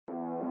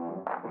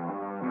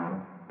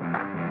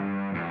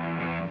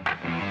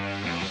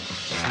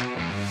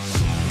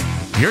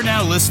You're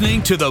now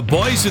listening to the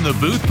Boys in the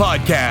Booth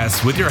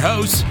podcast with your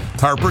hosts,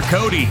 Harper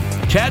Cody,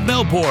 Chad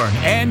Melbourne,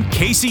 and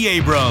Casey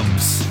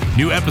Abrams.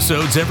 New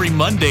episodes every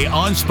Monday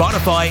on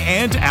Spotify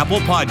and Apple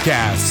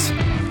Podcasts.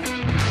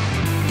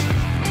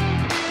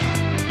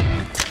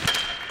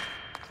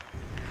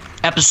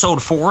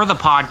 Episode 4 of the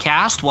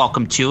podcast.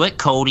 Welcome to it.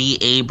 Cody,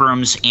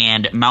 Abrams,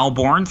 and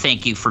Melbourne.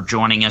 Thank you for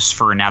joining us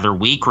for another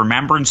week.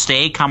 Remembrance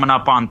Day coming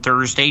up on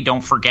Thursday.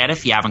 Don't forget,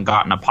 if you haven't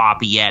gotten a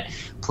poppy yet,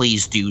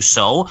 please do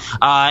so.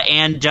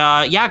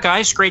 Yeah,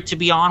 guys, great to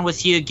be on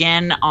with you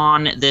again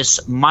on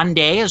this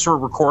Monday as we're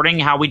recording.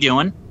 How we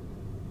doing?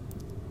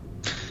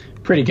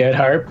 Pretty good,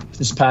 Harp.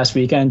 This past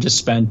weekend, just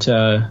spent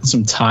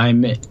some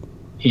time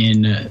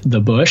in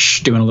the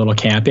bush doing a little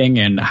camping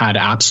and had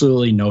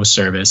absolutely no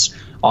service.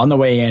 On the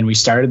way in, we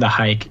started the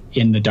hike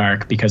in the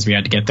dark because we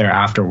had to get there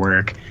after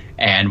work,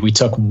 and we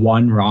took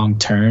one wrong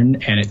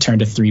turn and it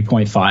turned a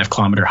 3.5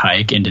 kilometer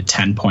hike into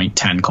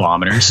 10.10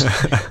 kilometers.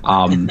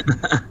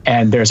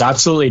 And there's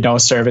absolutely no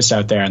service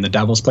out there, and the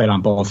Devils played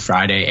on both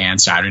Friday and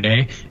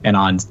Saturday. And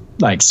on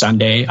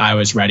Sunday, I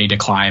was ready to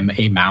climb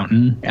a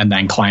mountain and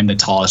then climb the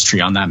tallest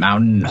tree on that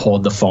mountain and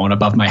hold the phone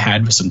above my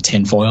head with some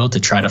tinfoil to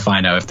try to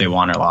find out if they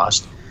won or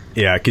lost.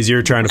 Yeah, because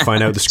you're trying to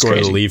find out the score of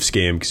the Leafs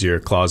game because you're a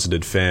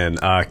closeted fan.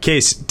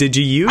 Case, did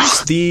you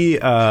use the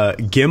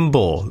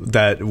gimbal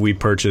that we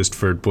purchased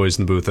for Boys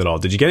in the Booth at all?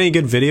 Did you get any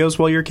good videos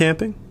while you're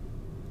camping?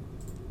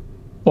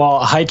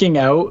 Well, hiking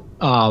out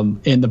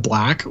in the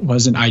black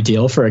wasn't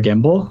ideal for a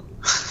gimbal.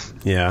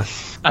 Yeah.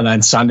 And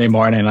then Sunday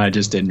morning, I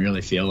just didn't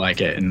really feel like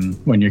it. And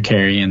when you're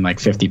carrying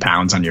 50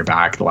 pounds on your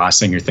back, the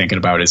last thing you're thinking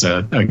about is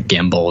a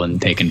gimbal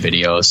and taking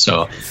videos.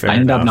 So I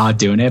ended up not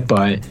doing it,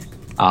 but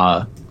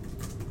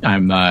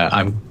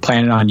I'm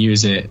planning on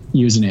using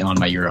it on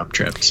my Europe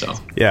trip. So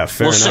yeah,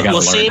 fair enough.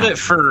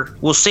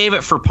 We'll save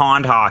it for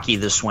pond hockey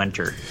this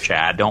winter,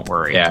 Chad. Don't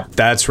worry. Yeah,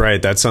 that's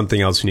right. That's something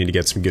else we need to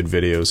get some good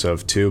videos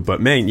of too. But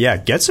man, yeah,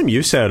 get some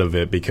use out of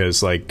it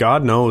because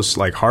God knows,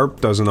 Harp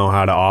doesn't know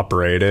how to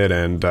operate it,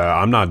 and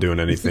I'm not doing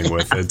anything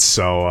with it.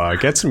 So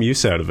get some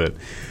use out of it.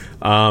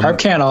 Harp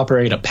can't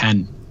operate a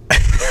pen.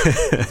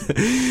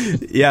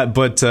 Yeah,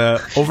 but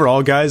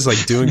overall, guys,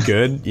 doing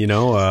good.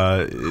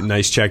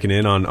 Nice checking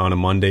in on a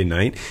Monday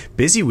night.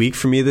 Busy week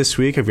for me this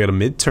week. I've got a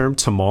midterm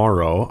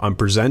tomorrow. I'm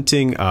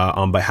presenting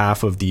on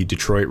behalf of the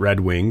Detroit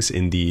Red Wings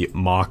in the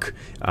mock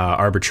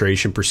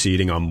arbitration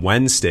proceeding on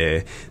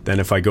Wednesday. Then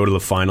if I go to the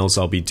finals,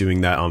 I'll be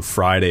doing that on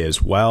Friday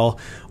as well.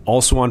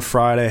 Also on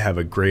Friday, I have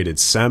a graded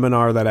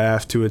seminar that I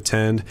have to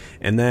attend.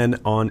 And then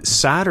on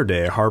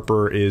Saturday,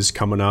 Harper is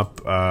coming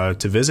up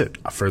to visit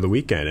for the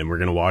weekend. And we're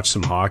going to watch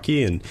some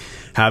hockey and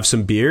have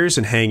some beers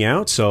and hang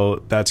out.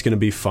 So that's going to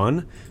be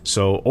fun.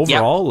 So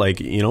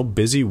overall,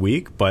 busy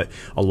week, but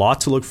a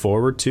lot to look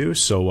forward to.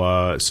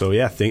 So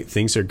yeah,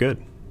 things are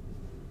good.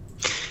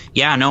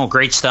 Yeah, no,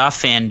 great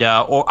stuff. And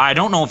I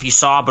don't know if you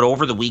saw, but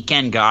over the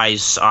weekend,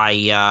 guys,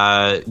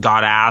 I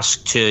got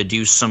asked to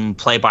do some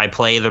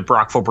play-by-play of the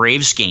Brockville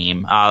Braves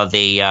game.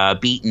 They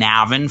beat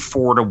Navan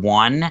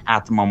 4-1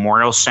 at the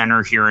Memorial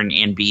Center here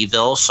in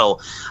Beeville. So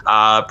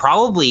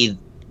probably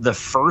the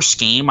first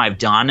game I've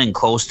done in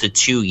close to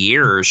 2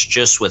 years,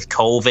 just with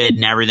COVID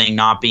and everything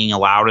not being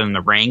allowed in the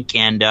rink.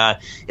 And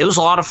it was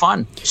a lot of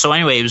fun. So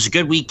anyway, it was a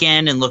good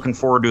weekend and looking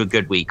forward to a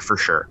good week for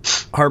sure.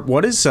 Harp,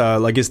 what is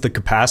is the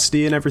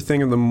capacity and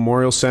everything in the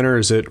Memorial Center?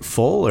 Is it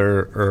full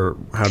or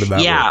how did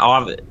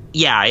that work?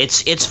 Yeah,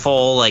 it's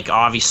full.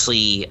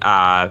 Obviously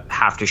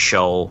have to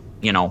show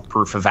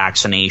proof of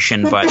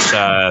vaccination, but it's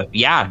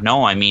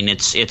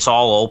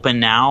all open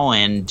now,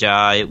 and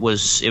it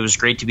was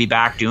great to be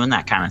back doing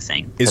that kind of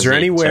thing. Is there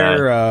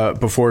anywhere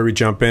before we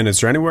jump in? Is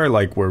there anywhere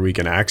where we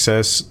can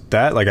access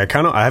that?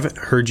 I haven't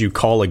heard you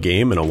call a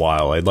game in a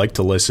while. I'd like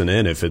to listen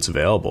in if it's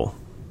available.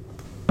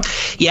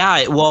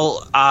 Yeah,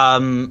 well,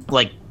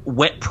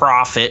 Whit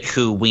Profit,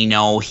 who we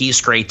know,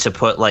 he's great to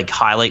put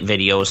highlight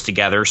videos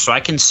together, so I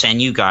can send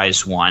you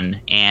guys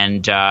one.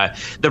 And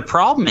the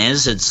problem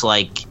is, it's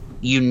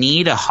you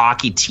need a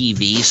hockey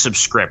TV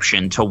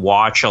subscription to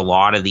watch a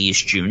lot of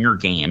these junior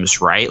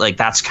games, right?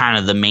 That's kind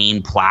of the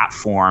main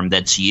platform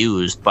that's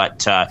used.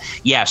 But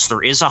yes,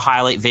 there is a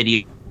highlight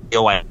video.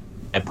 I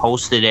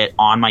posted it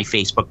on my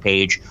Facebook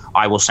page.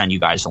 I will send you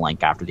guys a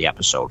link after the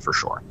episode for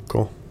sure.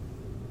 Cool.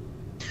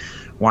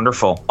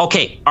 Wonderful.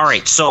 Okay. All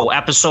right. So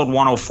episode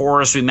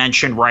 104, as we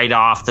mentioned right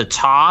off the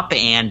top,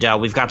 and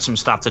we've got some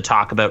stuff to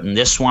talk about in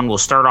this one. We'll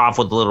start off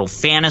with a little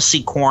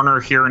fantasy corner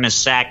here in a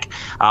sec.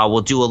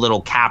 We'll do a little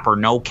cap or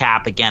no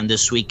cap again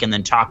this week, and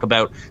then talk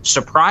about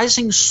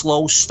surprising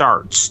slow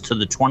starts to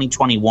the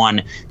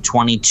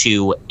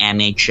 2021-22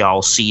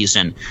 NHL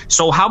season.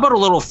 So how about a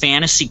little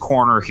fantasy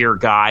corner here,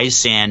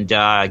 guys? And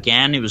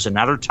again, it was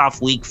another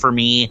tough week for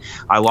me.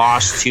 I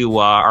lost to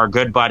our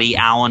good buddy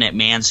Alan at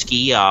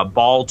Mansky,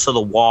 ball to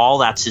the wall.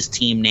 That's his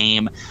team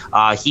name.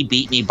 He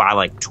beat me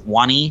by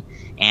 20.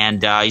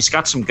 And he's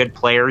got some good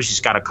players. He's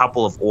got a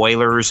couple of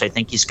Oilers. I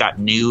think he's got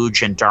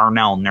Nuge and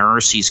Darnell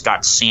Nurse. He's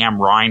got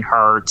Sam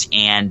Reinhart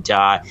and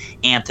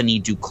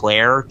Anthony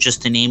Duclair,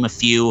 just to name a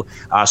few.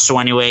 So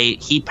anyway,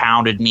 he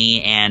pounded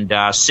me, and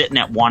sitting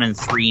at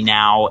 1-3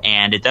 now.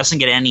 And it doesn't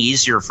get any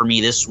easier for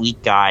me this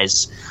week,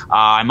 guys.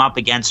 I'm up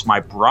against my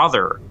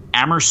brother,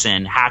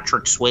 Emerson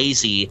Hatrick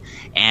Swayze,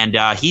 and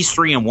he's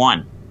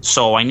 3-1.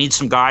 So I need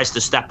some guys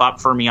to step up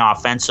for me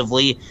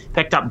offensively.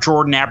 Picked up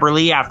Jordan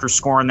Eberle after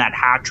scoring that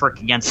hat trick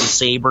against the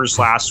Sabres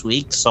last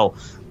week. So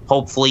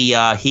hopefully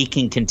he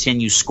can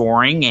continue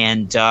scoring,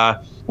 and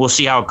we'll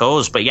see how it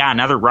goes. But yeah,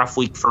 another rough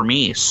week for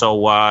me. So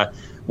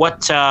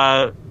what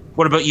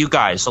about you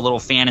guys? A little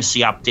fantasy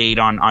update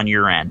on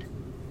your end.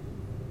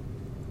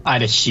 I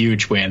had a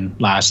huge win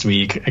last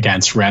week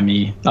against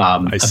Remy.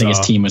 I think his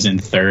team was in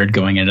third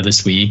going into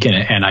this week,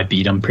 and I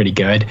beat him pretty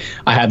good.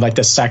 I had like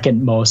the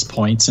second most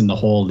points in the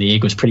whole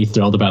league. Was pretty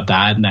thrilled about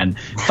that, and then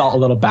felt a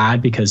little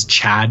bad because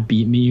Chad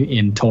beat me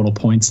in total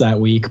points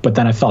that week. But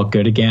then I felt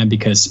good again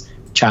because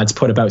Chad's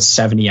put about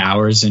 70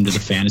 hours into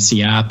the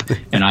fantasy app,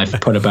 and I've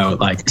put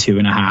about like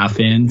 2.5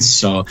 in.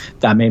 So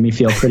that made me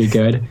feel pretty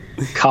good.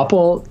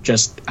 Couple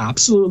just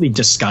absolutely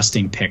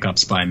disgusting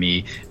pickups by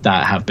me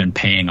that have been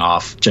paying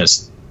off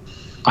just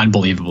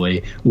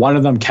unbelievably. One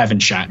of them, Kevin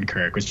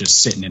Shattenkirk, was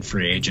just sitting in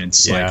free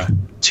agents like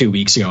 2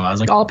 weeks ago. I was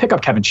like, I'll pick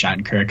up Kevin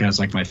Shattenkirk as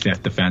like my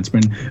 5th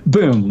defenseman.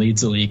 Boom,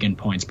 leads the league in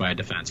points by a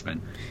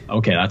defenseman.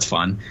 Okay, that's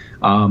fun.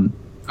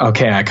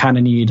 Okay, I kind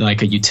of need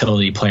like a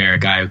utility player, a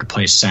guy who could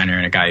play center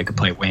and a guy who could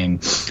play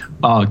wing.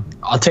 I'll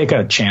take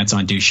a chance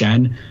on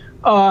Duchesne.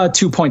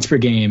 2 points per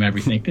game,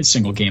 every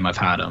single game I've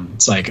had him.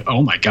 It's like,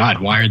 oh my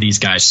God, why are these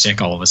guys sick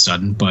all of a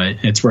sudden? But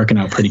it's working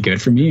out pretty good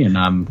for me, and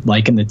I'm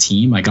liking the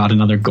team. I got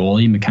another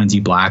goalie, Mackenzie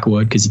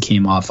Blackwood, because he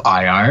came off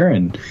IR,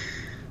 and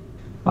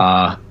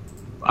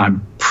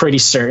I'm pretty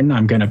certain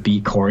I'm going to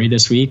beat Corey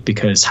this week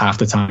because half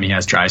the time he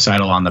has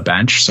Draisaitl on the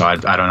bench, so I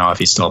don't know if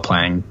he's still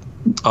playing.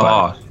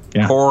 But,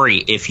 yeah. Corey,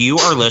 if you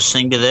are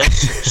listening to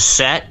this,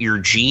 set your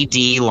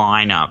GD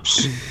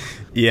lineups.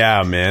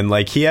 Yeah, man.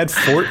 Like, he had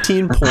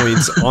 14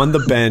 points on the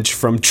bench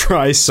from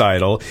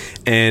Draisaitl,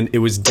 and it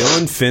was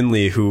Dylan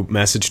Finley who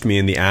messaged me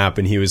in the app,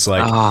 and he was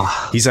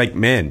like, he's like,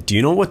 man, do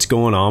you know what's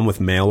going on with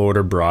mail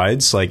order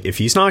brides? Like, if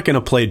he's not going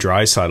to play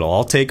Draisaitl,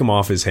 I'll take him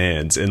off his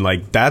hands. And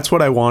like, that's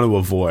what I want to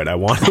avoid. I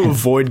want to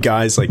avoid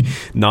guys like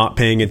not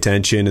paying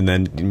attention and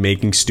then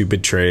making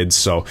stupid trades.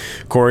 So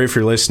Corey, if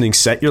you're listening,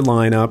 set your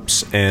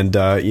lineups,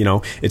 and you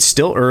know, it's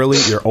still early.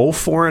 You're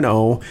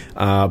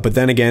 0-4-0, but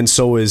then again,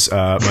 so is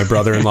my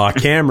brother-in-law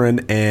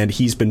Cameron, and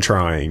he's been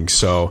trying.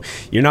 So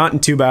you're not in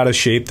too bad a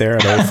shape there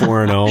at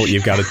 0-4-0.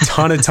 You've got a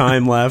ton of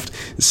time left.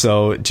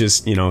 So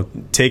just, you know,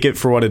 take it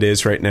for what it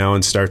is right now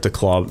and start to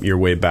claw your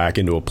way back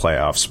into a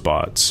playoff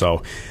spot.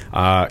 So,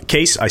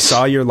 Case, I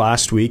saw your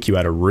last week. You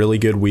had a really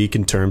good week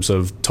in terms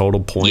of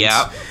total points.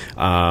 Yeah.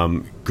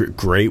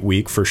 Great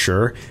week for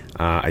sure.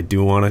 I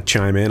do want to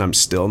chime in. I'm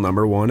still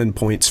number 1 in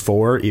points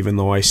for, even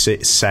though I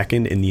sit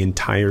second in the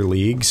entire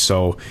league.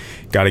 So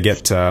got to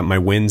get my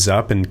wins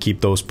up and keep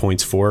those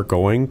points for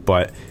going.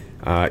 But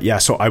yeah,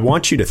 so I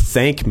want you to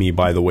thank me,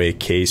 by the way,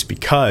 Case,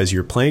 because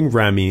you're playing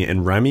Remy,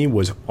 and Remy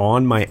was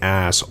on my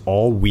ass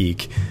all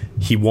week.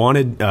 He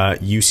wanted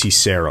UC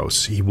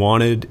Saros. He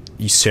wanted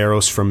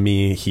Saros from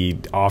me. He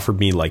offered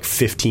me like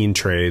 15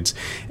 trades,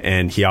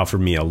 and he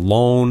offered me a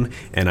loan,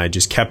 and I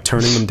just kept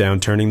turning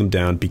them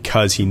down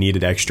because he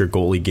needed extra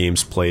goalie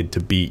games played to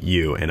beat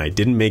you, and I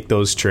didn't make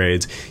those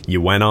trades.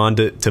 You went on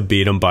to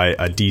beat him by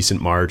a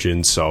decent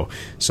margin, so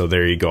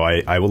there you go.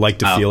 I would like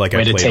to feel like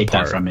I played a part. Way to take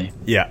that from me.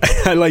 Yeah,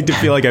 I like to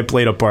feel like I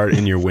played a part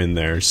in your win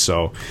there.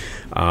 So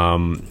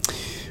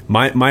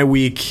my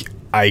week,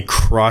 I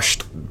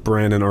crushed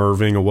Brandon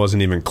Irving. It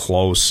wasn't even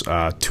close.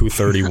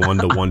 231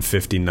 to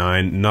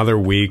 159. Another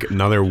week,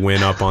 another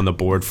win up on the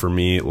board for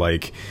me.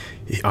 Like,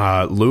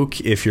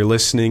 Luke, if you're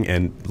listening,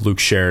 and Luke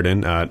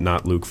Sheridan,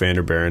 not Luke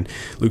Vanderbeeren.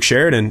 Luke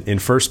Sheridan in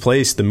first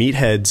place. The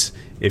Meatheads,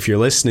 if you're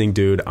listening,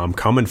 dude, I'm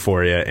coming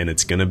for you, and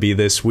it's going to be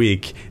this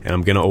week, and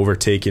I'm going to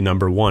overtake you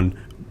number 1.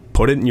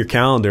 Put it in your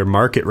calendar,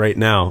 mark it right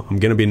now. I'm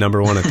going to be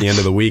number 1 at the end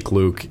of the week,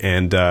 Luke,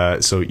 and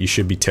so you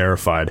should be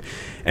terrified.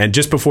 And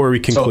just before we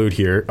conclude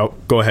here,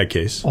 go ahead,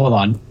 Case. Hold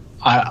on.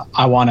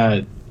 I want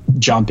to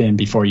jump in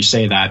before you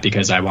say that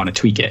because I want to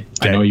tweak it.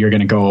 Okay. I know you're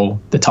going to go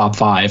the top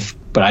 5,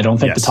 but I don't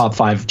think the top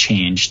 5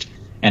 changed.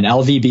 And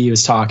LVB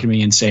was talking to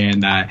me and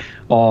saying that,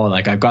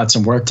 like I've got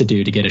some work to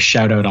do to get a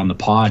shout out on the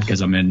pod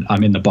because I'm in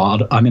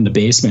the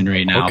basement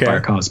right now. Okay.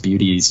 Barkov's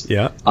Beauties.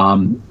 Yeah.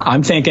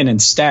 I'm thinking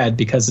instead,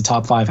 because the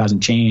top 5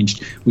 hasn't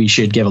changed, we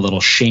should give a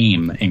little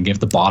shame and give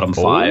the bottom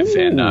 5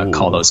 and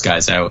call those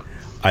guys out.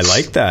 I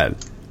like that.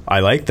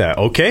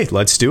 Okay,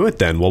 let's do it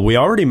then. Well, we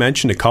already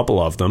mentioned a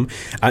couple of them.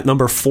 At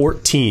number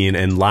 14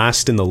 and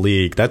last in the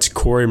league, that's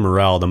Corey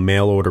Morrell, the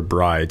mail order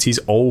brides. He's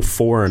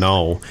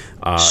 0-4-0.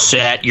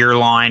 Set your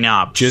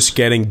lineup. Just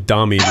getting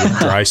dummied with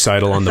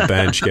Draisaitl on the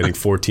bench, getting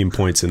 14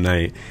 points a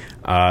night.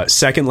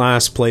 Second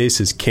last place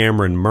is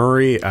Cameron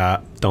Murray.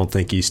 Don't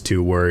think he's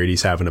too worried.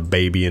 He's having a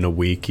baby in a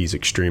week. He's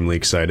extremely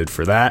excited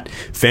for that.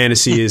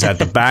 Fantasy is at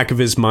the back of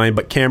his mind,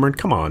 but Cameron,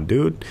 come on,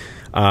 dude.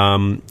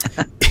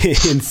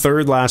 In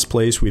third last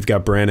place, we've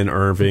got Brandon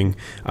Irving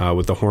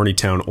with the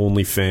Hornytown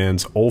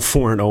OnlyFans,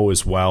 0-4-0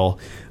 as well.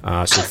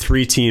 So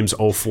 3 teams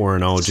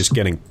 0-4-0, just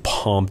getting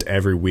pumped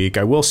every week.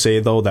 I will say,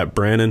 though, that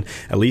Brandon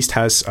at least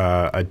has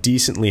a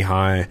decently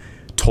high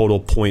total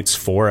points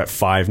for at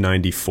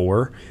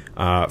 594.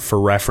 For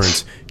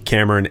reference,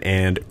 Cameron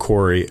and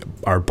Corey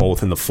are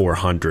both in the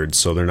 400s,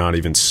 so they're not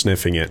even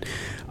sniffing it.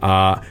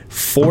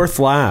 Fourth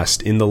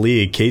last in the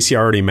league, Casey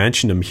already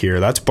mentioned him here.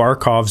 That's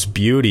Barkov's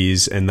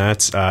Beauties, and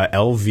that's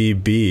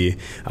LVB,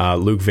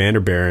 Luke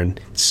Vanderbeeren.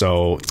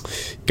 So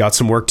got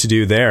some work to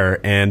do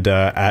there. And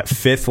at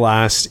fifth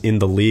last in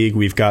the league,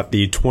 we've got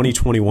the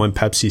 2021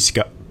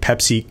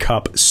 Pepsi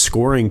Cup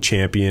scoring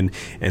champion,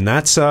 and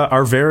that's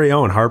our very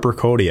own Harper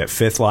Cody at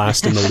fifth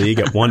last in the league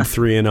at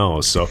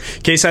 1-3-0. So,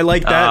 Case, I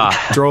like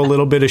that. Throw a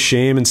little bit of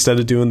shame instead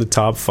of doing the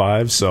top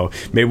 5. So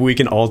maybe we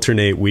can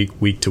alternate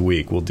week to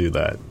week. We'll do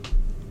that.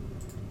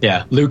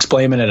 Yeah, Luke's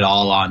blaming it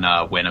all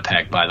on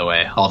Winnipeg, by the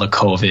way. All the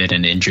COVID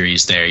and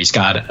injuries there. He's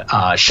got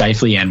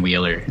Scheifele and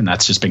Wheeler, and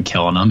that's just been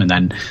killing him. And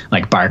then,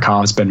 like,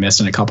 Barkov's been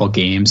missing a couple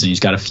games, and he's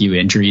got a few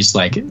injuries,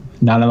 like,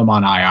 none of them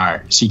on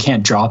IR. So you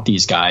can't drop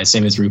these guys.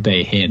 Same as Rupe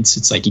Hintz.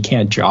 It's like you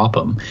can't drop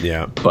them.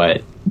 Yeah.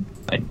 But,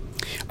 like,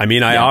 I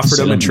mean, I offered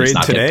him a trade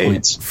today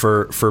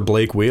for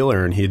Blake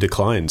Wheeler, and he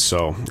declined.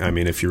 So, I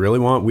mean, if you really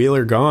want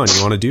Wheeler gone,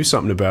 you want to do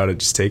something about it,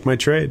 just take my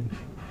trade.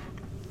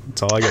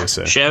 That's all I gotta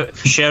say.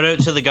 Shout out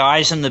to the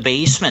guys in the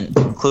basement,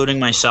 including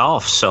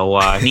myself. So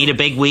need a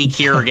big week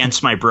here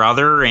against my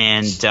brother,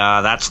 and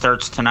that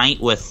starts tonight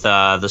with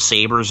the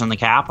Sabres and the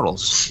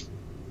Capitals.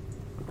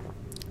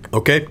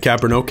 Okay,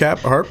 cap or no cap,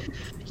 Harp?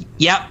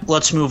 Yep,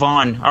 let's move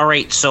on. All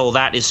right, so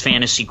that is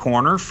Fantasy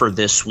Corner for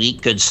this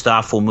week. Good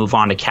stuff. We'll move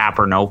on to cap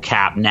or no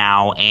cap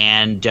now,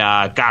 and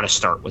got to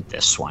start with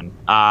this one.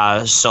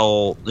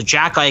 So the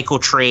Jack Eichel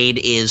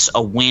trade is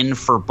a win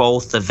for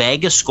both the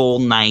Vegas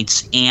Golden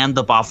Knights and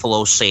the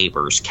Buffalo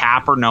Sabres.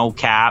 Cap or no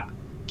cap,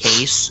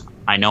 Case?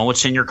 I know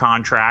it's in your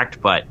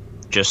contract, but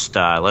just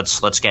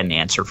let's get an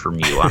answer from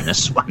you on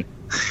this one.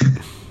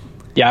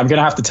 Yeah, I'm going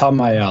to have to tell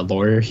my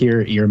lawyer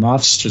here,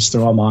 earmuffs. Just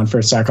throw them on for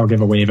a sec. I'll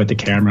give a wave at the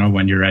camera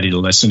when you're ready to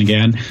listen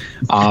again.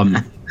 I'm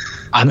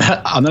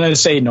going to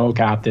say no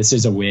cap. This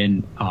is a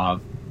win.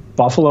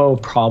 Buffalo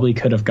probably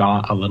could have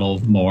got a little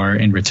more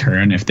in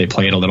return if they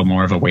played a little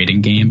more of a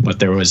waiting game, but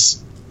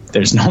there's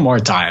no more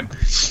time.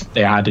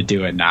 They had to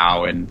do it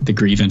now, and the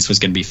grievance was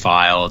going to be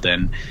filed,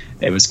 and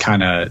it was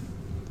kind of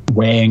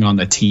weighing on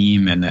the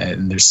team, and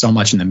there's so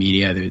much in the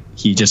media that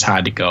he just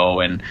had to go,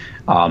 and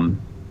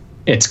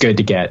it's good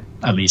to get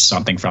at least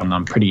something from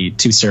them.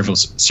 Two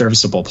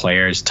serviceable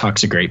players.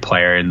 Tuck's a great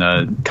player in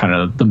the kind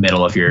of the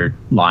middle of your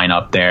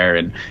lineup there,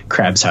 and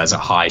Krebs has a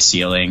high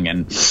ceiling,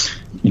 and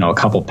a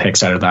couple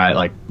picks out of that.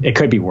 Like, it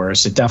could be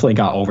worse. It definitely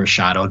got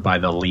overshadowed by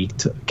the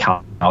leaked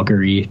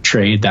Calgary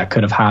trade that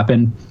could have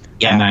happened.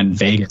 Yeah. And then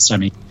Vegas. I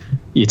mean,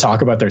 you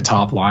talk about their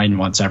top line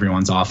once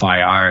everyone's off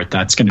IR,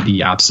 that's going to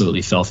be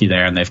absolutely filthy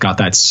there. And they've got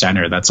that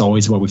center. That's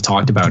always what we've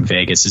talked about in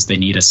Vegas, is they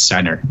need a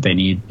center. They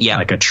need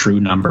like a true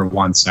number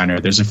one center.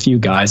 There's a few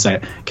guys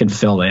that can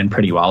fill in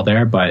pretty well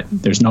there, but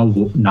there's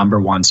no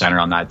number one center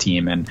on that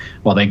team. And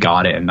they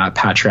got it. And that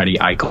Pacioretty,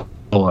 Eichel,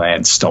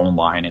 and Stone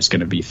line is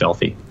going to be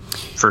filthy.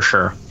 For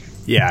sure.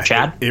 Yeah,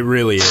 Chad? It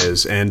really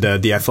is. And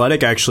The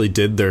Athletic actually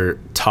did their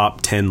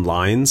top 10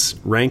 lines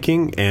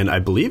ranking, and I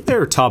believe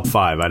they're top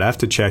 5. I'd have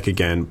to check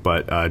again,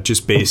 but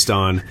just based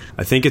on,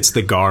 I think it's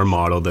the GAR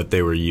model that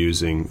they were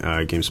using,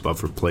 games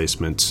above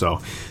replacement.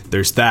 So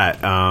there's that.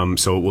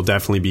 So it will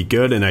definitely be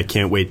good, and I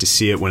can't wait to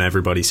see it when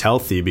everybody's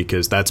healthy,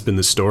 because that's been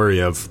the story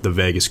of the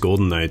Vegas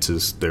Golden Knights,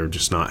 is they're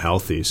just not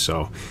healthy.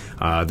 So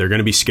they're going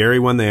to be scary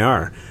when they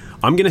are.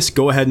 I'm going to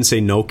go ahead and say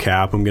no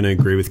cap. I'm going to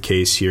agree with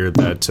Case here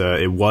that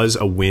it was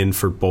a win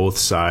for both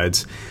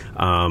sides.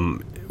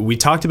 We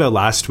talked about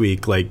last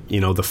week,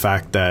 the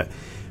fact that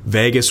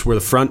Vegas were the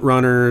front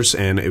runners,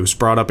 and it was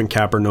brought up in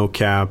cap or no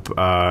cap.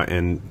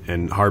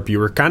 And Harp, you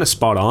were kind of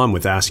spot on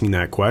with asking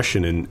that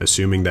question and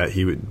assuming that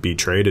he would be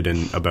traded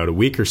in about a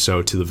week or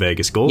so to the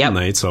Vegas Golden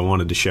Knights. So I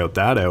wanted to shout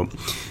that out.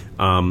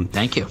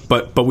 Thank you.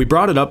 But we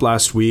brought it up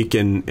last week,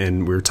 and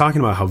we were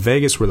talking about how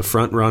Vegas were the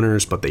front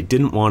runners, but they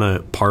didn't want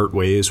to part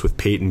ways with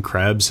Peyton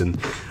Krebs. And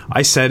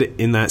I said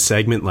in that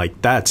segment,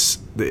 that's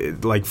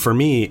for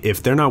me,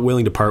 if they're not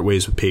willing to part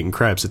ways with Peyton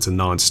Krebs, it's a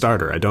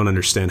non-starter. I don't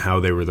understand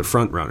how they were the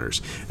front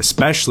runners,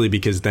 especially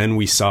because then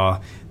we saw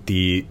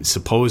the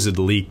supposed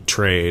leaked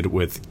trade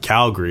with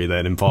Calgary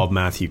that involved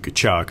Matthew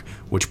Tkachuk,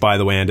 which, by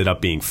the way, ended up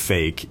being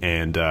fake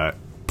and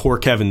poor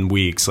Kevin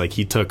Weeks, like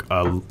he took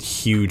a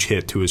huge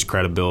hit to his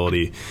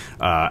credibility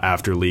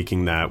after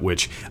leaking that,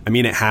 which, I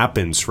mean, it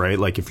happens, right?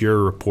 Like if you're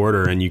a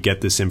reporter and you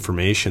get this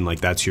information, like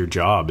that's your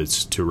job,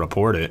 it's to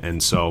report it.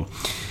 And so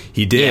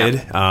he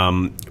did,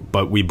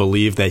 but we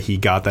believe that he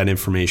got that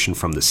information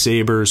from the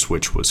Sabres,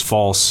 which was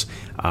false,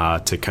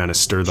 to kind of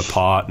stir the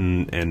pot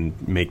and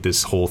make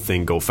this whole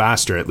thing go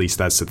faster. At least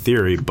that's the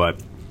theory, but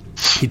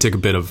he took a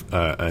bit of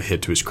a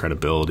hit to his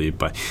credibility.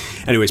 But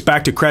anyways,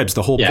 back to Krebs.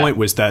 The whole point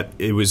was that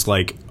it was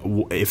like,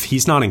 if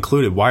he's not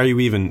included, why are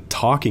you even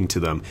talking to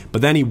them?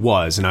 But then he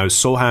was, and I was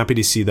so happy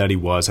to see that he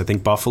was. I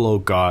think Buffalo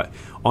got,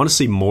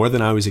 honestly, more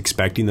than I was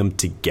expecting them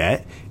to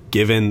get,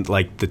 given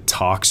like the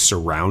talks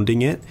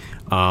surrounding it.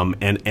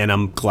 And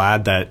I'm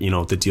glad that, you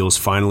know, the deal's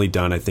finally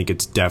done. I think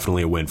it's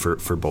definitely a win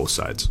for both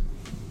sides.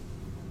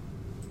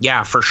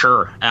 Yeah, for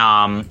sure.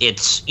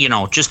 It's, you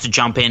know, just to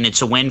jump in,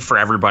 it's a win for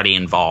everybody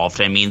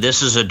involved. I mean,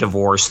 this is a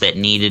divorce that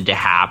needed to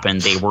happen.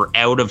 They were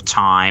out of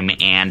time.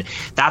 And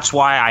that's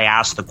why I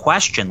asked the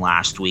question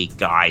last week,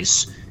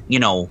 guys, you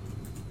know,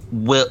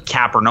 will,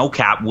 cap or no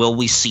cap, will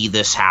we see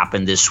this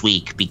happen this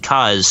week?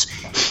 Because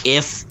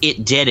if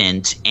it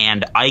didn't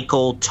and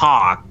Eichel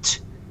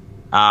talked,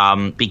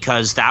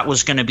 because that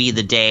was going to be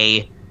the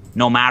day,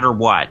 no matter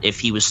what,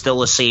 if he was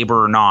still a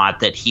Sabre or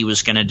not, that he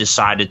was going to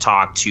decide to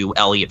talk to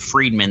Elliot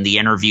Friedman, the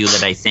interview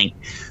that I think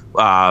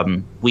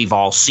we've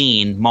all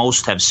seen,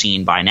 most have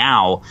seen by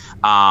now,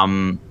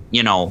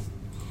 you know,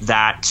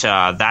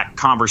 that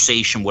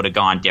conversation would have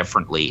gone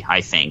differently,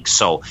 I think.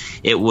 So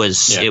it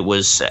was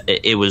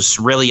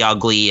really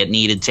ugly. It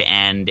needed to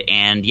end.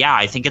 And yeah,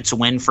 I think it's a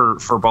win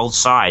for both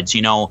sides.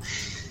 You know,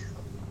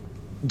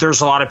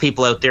 there's a lot of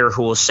people out there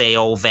who will say,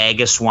 oh,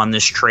 Vegas won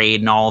this trade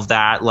and all of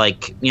that.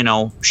 Like, you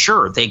know,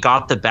 sure, they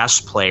got the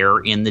best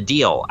player in the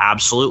deal.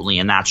 Absolutely.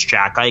 And that's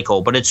Jack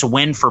Eichel. But it's a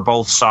win for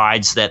both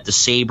sides that the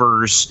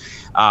Sabres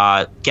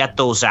get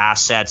those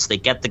assets. They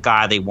get the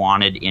guy they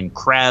wanted in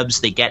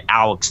Krebs. They get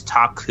Alex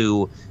Tuch,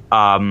 who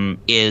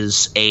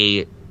is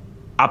a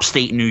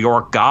upstate New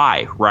York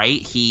guy, right?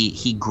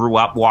 He grew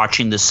up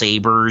watching the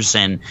Sabres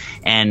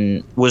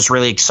and was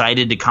really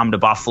excited to come to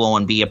Buffalo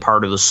and be a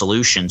part of the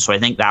solution. So I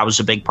think that was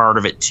a big part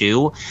of it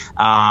too.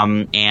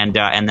 And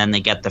then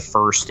they get the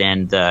first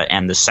and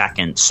the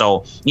second.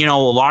 So, you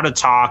know, a lot of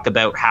talk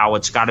about how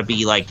it's got to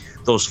be like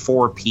those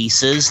four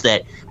pieces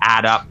that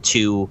add up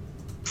to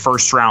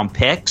first round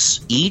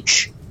picks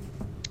each.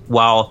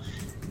 Well,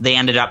 they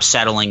ended up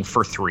settling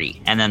for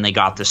 3, and then they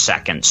got the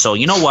second. So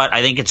you know what?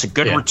 I think it's a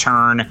good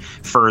return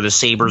for the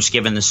Sabres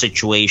given the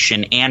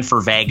situation, and for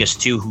Vegas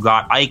too, who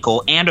got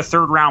Eichel and a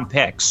third-round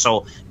pick.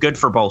 So good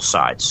for both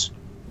sides.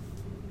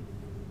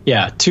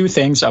 Yeah, 2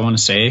 things I want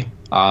to say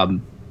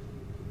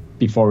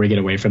before we get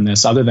away from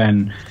this, other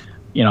than,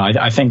 you know,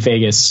 I think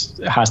Vegas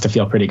has to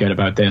feel pretty good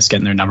about this,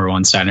 getting their number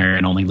 1 center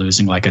and only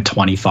losing like a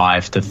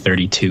 25 to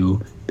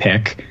 32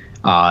 pick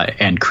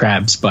and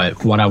Krebs.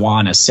 But what I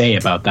want to say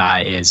about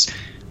that is,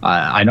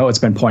 I know it's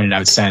been pointed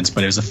out since,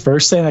 but it was the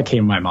first thing that came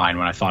to my mind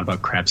when I thought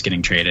about Krebs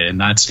getting traded, and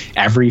that's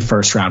every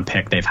first round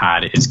pick they've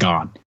had is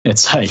gone.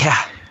 It's like,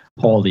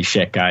 holy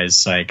shit,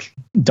 guys, like,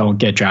 don't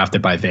get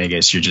drafted by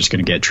Vegas. You're just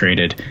going to get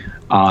traded.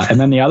 And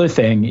then the other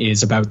thing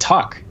is about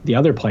Tuch, the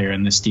other player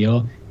in this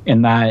deal,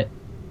 in that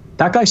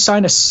guy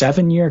signed a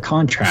 7-year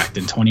contract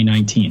in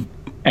 2019.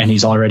 And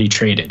he's already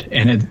traded.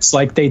 And it's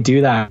like they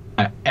do that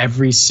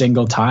every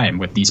single time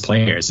with these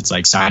players. It's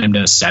like sign him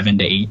to a 7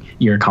 to 8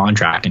 year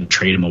contract and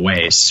trade him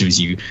away as soon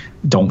as you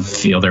don't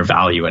feel their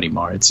value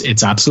anymore.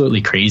 It's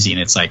absolutely crazy.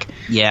 And it's like,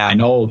 I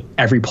know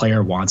every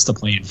player wants to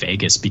play in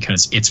Vegas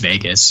because it's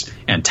Vegas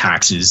and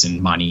taxes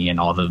and money and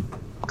all the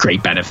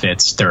great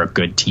benefits. They're a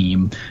good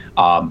team.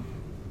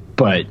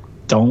 But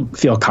don't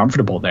feel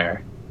comfortable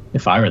there.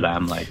 If I were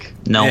them, like,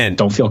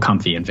 don't feel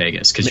comfy in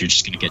Vegas because you're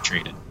just going to get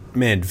traded.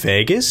 Man,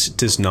 Vegas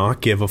does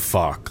not give a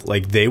fuck.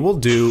 Like, they will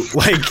do,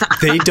 like,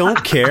 they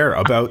don't care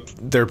about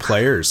their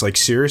players. Like,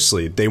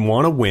 seriously, they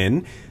want to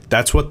win.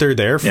 That's what they're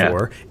there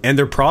for. And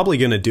they're probably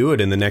going to do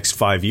it in the next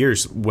 5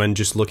 years when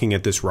just looking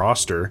at this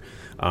roster.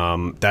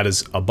 That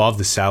is above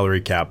the salary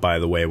cap, by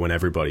the way, when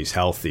everybody's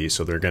healthy.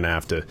 So they're going to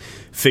have to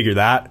figure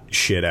that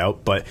shit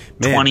out. But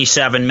man,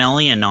 $27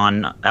 million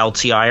on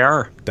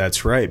LTIR.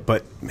 That's right.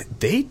 But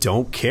they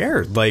don't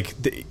care. Like,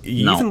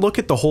 you even look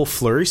at the whole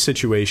Fleury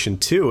situation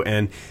too.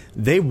 And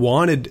they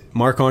wanted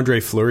Marc-Andre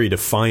Fleury to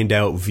find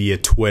out via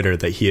Twitter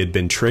that he had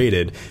been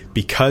traded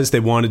because they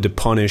wanted to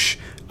punish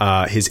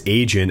his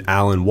agent,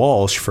 Alan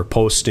Walsh, for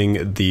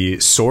posting the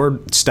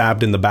sword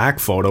stabbed in the back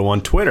photo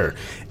on Twitter.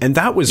 And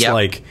that was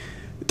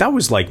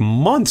like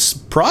months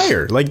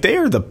prior. Like, they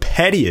are the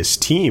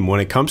pettiest team when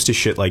it comes to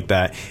shit like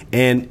that.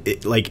 And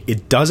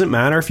it doesn't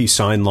matter if you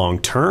sign long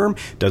term,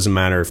 doesn't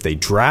matter if they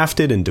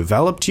drafted and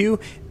developed you.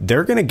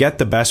 They're going to get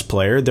the best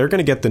player. They're going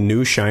to get the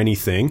new shiny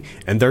thing,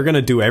 and they're going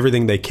to do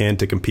everything they can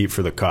to compete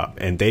for the cup.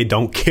 And they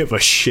don't give a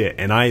shit.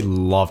 And I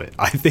love it.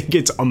 I think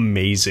it's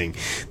amazing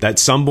that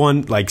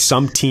someone, like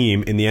some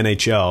team in the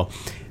NHL,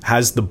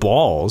 has the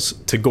balls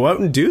to go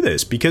out and do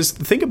this. Because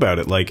think about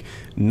it, like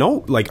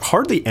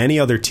hardly any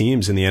other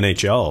teams in the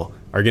NHL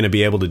are going to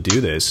be able to do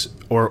this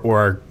or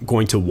are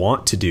going to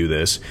want to do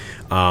this.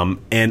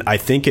 And I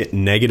think it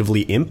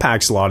negatively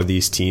impacts a lot of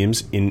these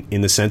teams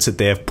in the sense that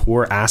they have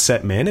poor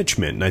asset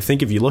management. And I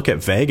think if you look at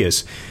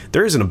Vegas,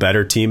 there isn't a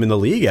better team in the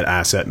league at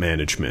asset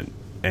management.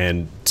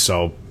 And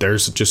so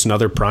there's just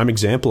another prime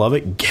example of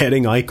it,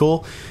 getting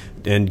Eichel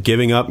and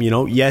giving up,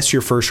 yes,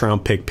 your first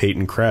round pick,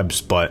 Peyton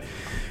Krebs, but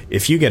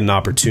if you get an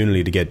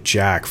opportunity to get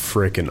Jack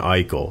frickin'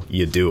 Eichel,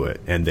 you do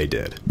it. And they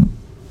did.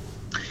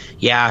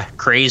 Yeah,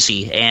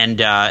 crazy.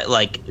 And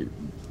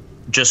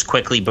just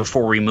quickly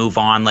before we move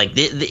on,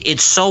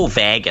 it's so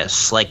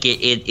Vegas.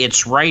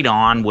 It's right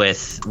on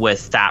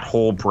with that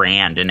whole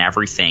brand and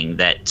everything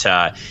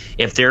that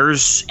if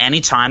there's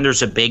anytime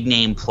there's a big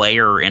name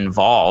player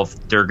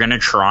involved, they're going to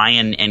try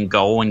and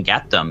go and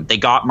get them. They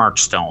got Mark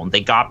Stone,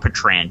 they got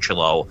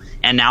Pietrangelo,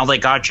 and now they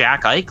got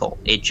Jack Eichel.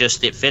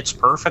 It fits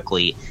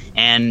perfectly.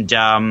 And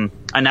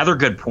another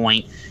good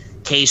point,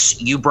 Case,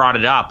 you brought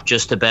it up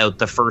just about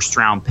the first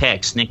round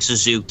picks, Nick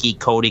Suzuki,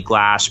 Cody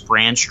Glass,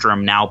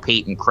 Brandstrom, now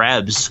Peyton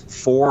Krebs,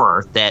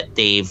 4 that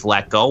they've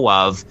let go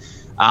of.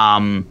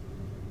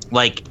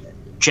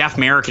 Jeff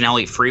Merrick and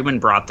Elliot Friedman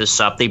brought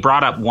this up. They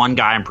brought up one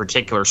guy in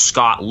particular,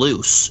 Scott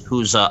Luce,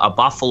 who's a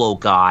Buffalo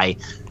guy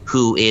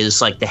who is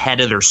the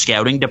head of their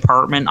scouting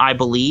department, I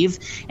believe.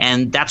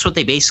 And that's what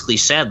they basically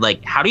said.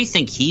 How do you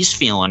think he's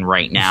feeling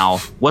right now?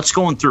 What's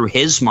going through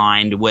his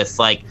mind with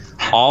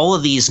all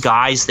of these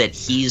guys that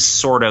he's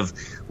sort of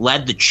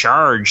led the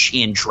charge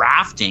in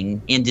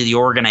drafting into the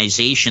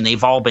organization?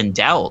 They've all been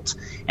dealt.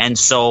 And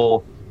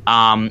so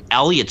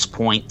Elliot's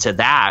point to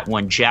that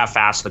when Jeff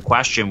asked the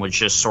question was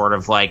just sort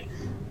of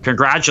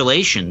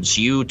congratulations,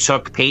 you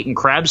took Peyton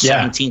Krebs,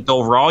 17th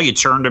overall, you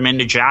turned him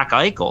into Jack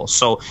Eichel.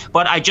 So,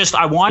 but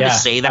I wanted to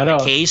say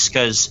that Case,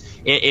 because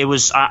it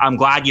was, I'm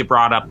glad you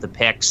brought up the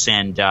picks.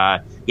 And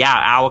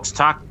Alex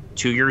Tuch,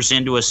 2 years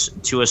into a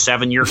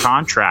 7-year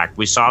contract.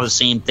 We saw the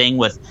same thing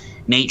with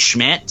Nate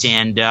Schmidt,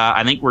 and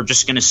I think we're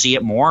just going to see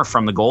it more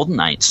from the Golden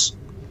Knights.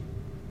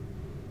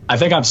 I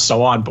think I'm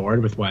so on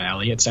board with what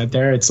Elliot said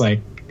there. It's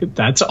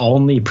that's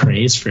only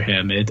praise for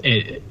him.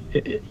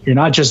 You're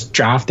not just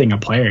drafting a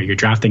player, you're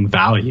drafting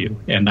value,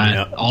 and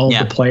that all of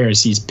the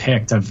players he's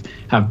picked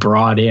have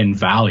brought in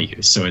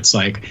value. So it's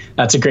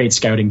that's a great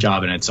scouting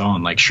job in its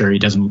own. Sure, he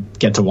doesn't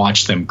get to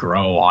watch them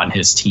grow on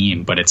his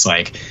team, but it's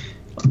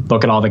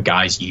look at all the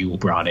guys you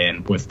brought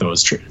in with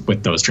those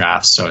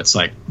drafts. So it's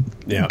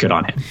good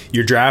on him.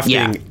 You're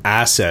drafting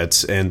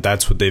assets, and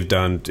that's what they've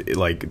done.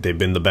 They've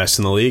been the best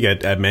in the league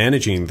at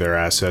managing their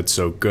assets.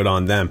 So good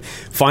on them.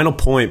 Final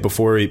point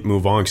before we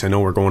move on, because I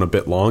know we're going a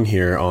bit long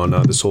here on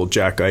this whole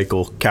Jack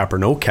Eichel cap or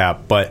no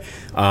cap. But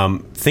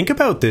think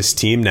about this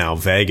team now,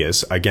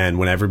 Vegas, again,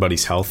 when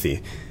everybody's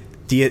healthy.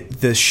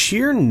 The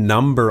sheer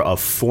number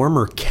of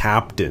former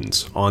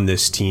captains on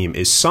this team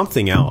is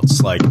something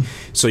else.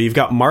 So you've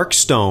got Mark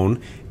Stone,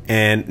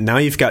 and now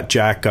you've got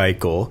Jack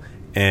Eichel,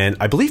 and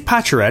I believe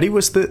Pacioretty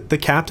was the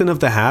captain of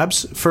the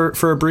Habs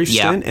for a brief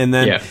stint, and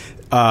then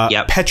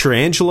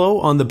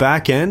Pietrangelo on the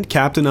back end,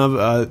 captain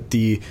of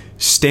the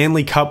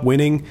Stanley Cup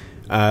winning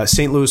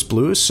St. Louis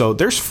Blues. So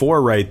there's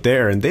 4 right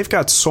there, and they've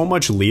got so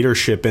much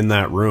leadership in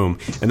that room.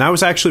 And that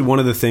was actually one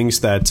of the things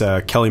that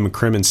Kelly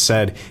McCrimmon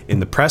said in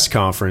the press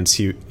conference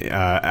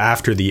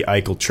after the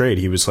Eichel trade.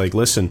 He was like,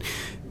 listen,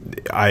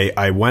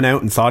 I went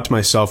out and thought to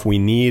myself, we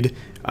need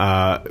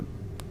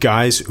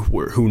guys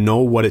who know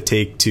what it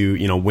takes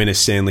to win a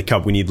Stanley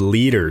Cup. We need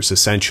leaders,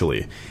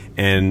 essentially.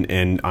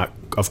 And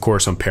of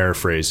course, I'm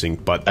paraphrasing,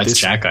 but that's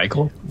Jack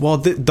Eichel. Well,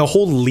 the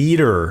whole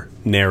leader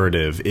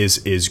narrative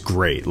is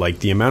great.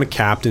 The amount of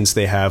captains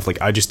they have,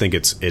 I just think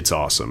it's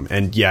awesome.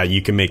 And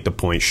you can make the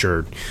point.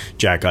 Sure,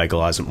 Jack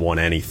Eichel hasn't won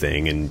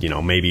anything, and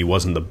maybe he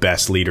wasn't the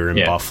best leader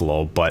in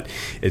Buffalo, but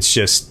it's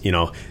just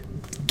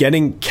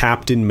getting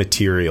captain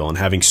material and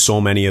having so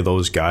many of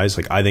those guys.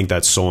 I think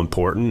that's so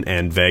important,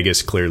 and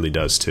Vegas clearly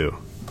does too.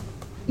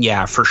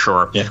 Yeah, for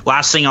sure. Yeah.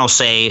 Last thing I'll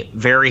say,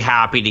 very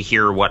happy to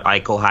hear what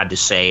Eichel had to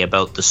say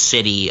about the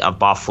city of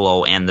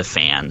Buffalo and the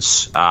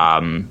fans.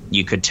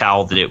 You could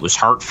tell that it was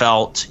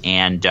heartfelt.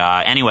 And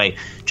anyway,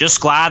 just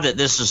glad that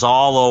this is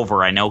all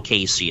over. I know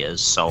Casey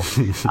is. So,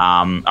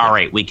 all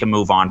right, we can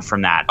move on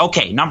from that.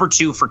 Okay, number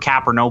 2 for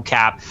cap or no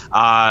cap.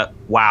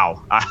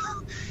 Wow.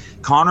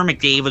 Connor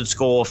McDavid's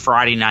goal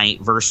Friday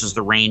night versus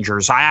the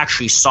Rangers. I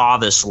actually saw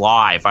this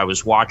live. I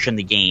was watching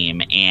the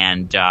game,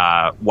 and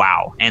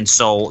wow. And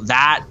so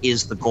that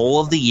is the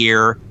goal of the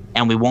year,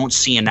 and we won't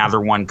see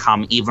another one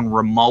come even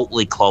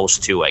remotely close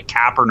to it.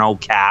 Cap or no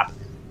cap,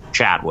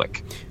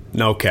 Chadwick?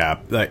 No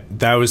cap.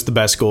 That was the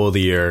best goal of the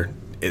year.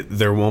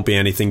 There won't be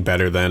anything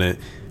better than it.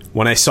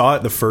 When I saw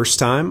it the first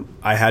time,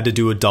 I had to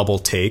do a double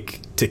take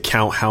to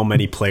count how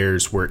many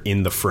players were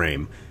in the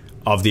frame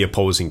of the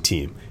opposing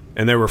team.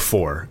 And there were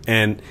 4,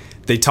 and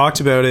they talked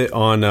about it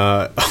on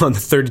the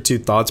 32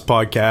 Thoughts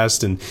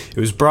podcast, and it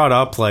was brought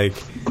up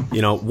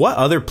what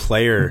other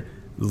player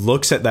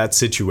looks at that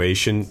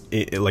situation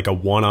like a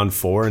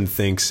 1-on-4 and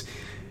thinks,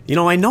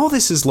 I know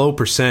this is low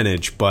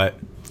percentage, but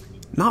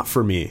not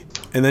for me.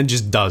 and then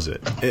just does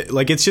it.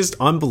 It's just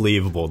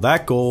unbelievable.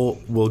 That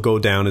goal will go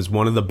down as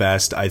one of the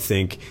best, I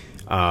think,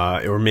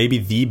 or maybe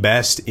the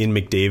best in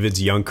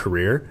McDavid's young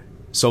career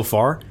so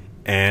far.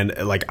 And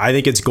I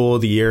think it's goal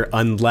of the year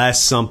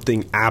unless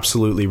something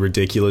absolutely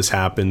ridiculous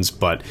happens,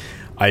 but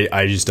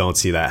I just don't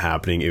see that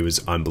happening. It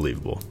was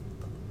unbelievable.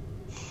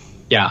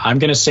 Yeah, I'm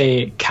going to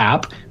say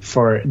Cap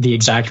for the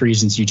exact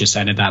reasons you just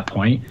said at that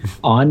point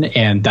on,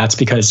 and that's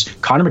because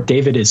Connor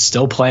McDavid is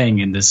still playing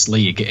in this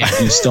league, and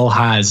he still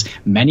has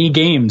many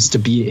games to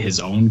beat his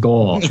own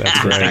goal.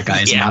 That's right. That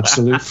guy is an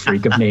absolute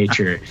freak of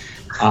nature.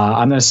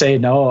 I'm going to say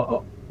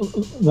no,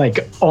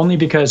 only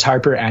because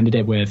Harper ended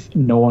it with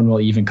no one will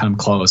even come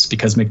close,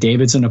 because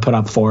McDavid's going to put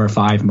up 4 or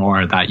 5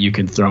 more that you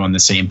can throw in the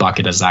same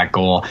bucket as that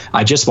goal.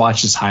 I just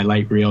watched his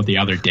highlight reel the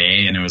other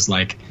day, and it was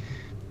like,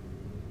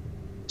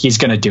 he's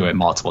going to do it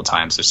multiple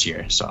times this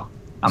year. So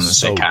I'm going to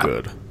say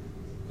Cap.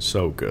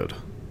 So good.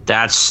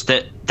 That's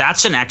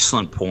an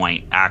excellent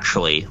point,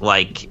 actually.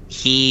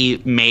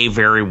 He may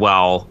very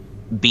well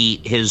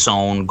beat his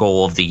own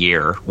goal of the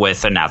year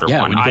with another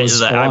one.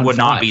 I would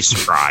not be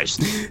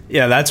surprised.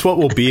 Yeah, that's what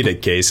will beat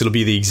it, Case. It'll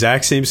be the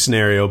exact same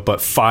scenario,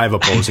 but 5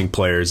 opposing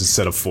players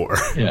instead of 4.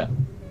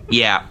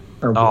 Yeah.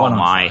 Or 1 on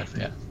 5.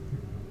 Yeah.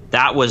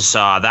 That was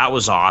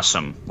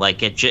awesome.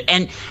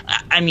 And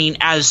I mean,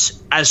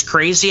 as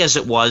crazy as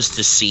it was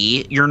to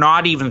see, you're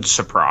not even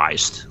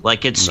surprised.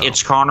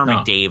 It's Connor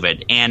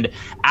McDavid, and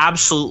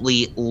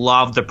absolutely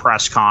love the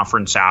press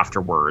conference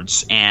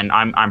afterwards. And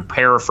I'm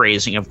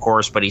paraphrasing, of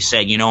course, but he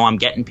said, I'm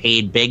getting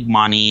paid big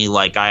money.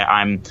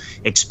 I'm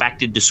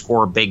expected to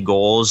score big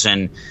goals,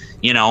 and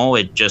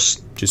it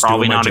just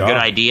probably not a good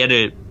idea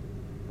to.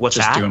 What's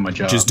just that? Doing my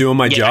job. Just doing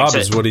my job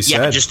is what he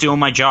said. Yeah, just doing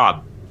my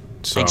job.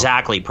 So.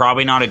 Exactly.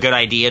 Probably not a good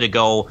idea to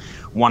go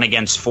 1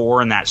 against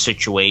 4 in that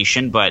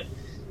situation, but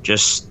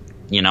just,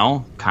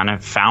 kind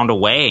of found a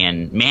way.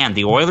 And man,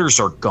 the Oilers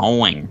are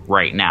going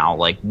right now.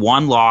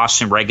 1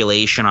 loss in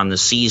regulation on the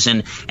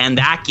season. And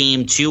that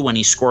game too, when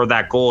he scored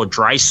that goal,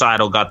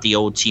 Draisaitl got the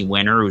OT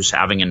winner, who's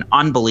having an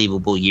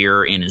unbelievable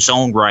year in his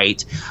own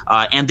right.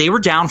 And they were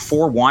down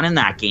 4-1 in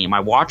that game. I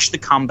watched the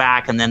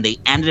comeback, and then they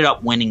ended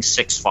up winning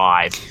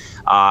 6-5.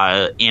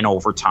 In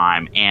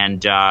overtime,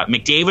 and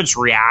McDavid's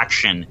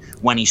reaction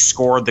when he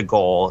scored the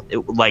goal,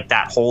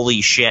 that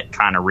holy shit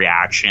kind of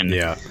reaction,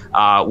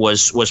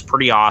 was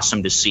pretty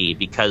awesome to see,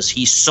 because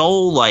he's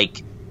so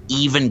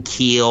even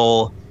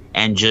keel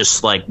and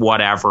just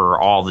whatever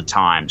all the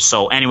time.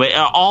 So anyway,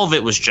 all of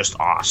it was just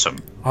awesome.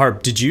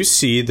 Harp, did you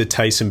see the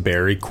Tyson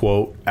Barrie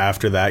quote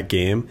after that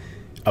game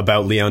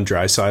about Leon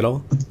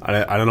Draisaitl?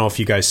 I don't know if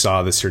you guys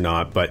saw this or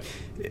not, but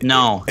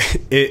no.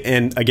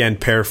 And again,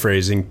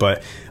 paraphrasing,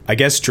 but I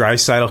guess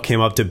Draisaitl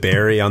came up to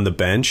Barrie on the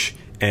bench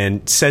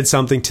and said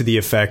something to the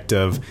effect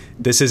of,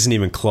 this isn't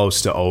even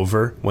close to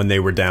over, when they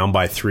were down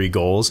by 3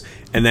 goals.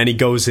 And then he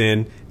goes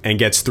in and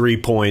gets 3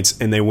 points,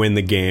 and they win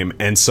the game.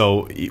 And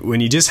so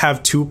when you just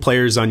have 2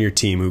 players on your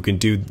team who can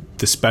do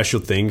the special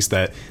things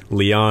that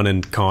Leon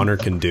and Connor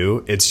can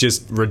do, it's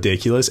just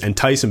ridiculous. And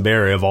Tyson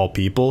Barrie, of all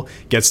people,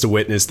 gets to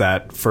witness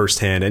that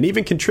firsthand and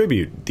even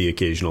contribute the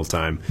occasional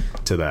time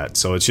to that.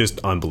 So it's just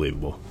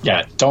unbelievable.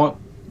 Yeah, don't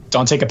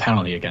take a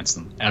penalty against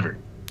them ever.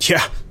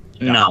 Yeah.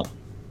 No.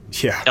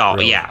 Yeah. Oh,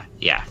 really.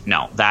 Yeah.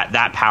 No,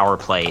 that power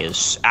play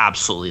is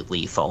absolutely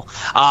lethal.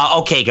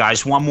 Okay,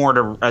 guys, one more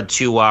to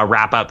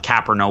wrap up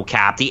Cap or no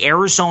Cap. The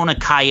Arizona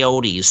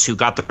Coyotes, who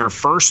got their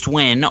first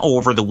win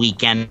over the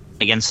weekend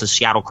against the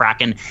Seattle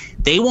Kraken,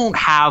 they won't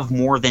have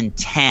more than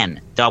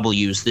 10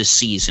 W's this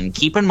season.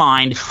 Keep in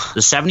mind,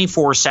 the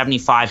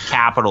 74-75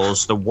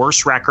 Capitals, the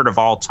worst record of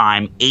all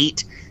time,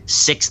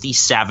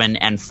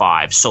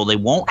 8-67-5. So they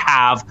won't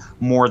have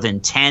more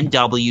than 10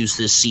 W's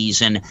this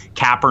season.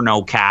 Cap or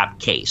no Cap,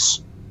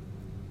 Case?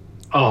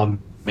 Oh,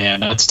 man,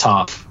 that's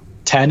tough.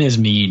 10 is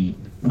mean.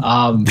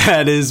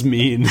 That is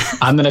mean.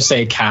 I'm going to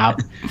say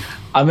Cap.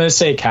 I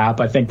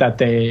think that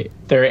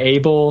they're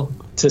able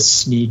to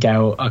sneak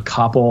out a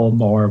couple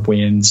more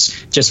wins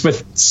just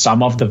with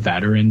some of the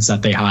veterans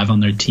that they have on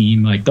their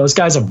team. Those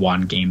guys have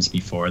won games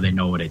before. They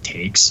know what it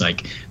takes.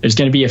 There's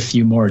going to be a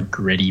few more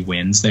gritty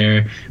wins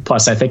there.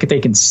 Plus, I think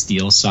they can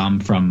steal some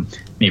from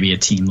maybe a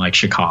team like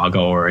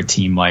Chicago or a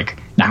team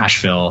like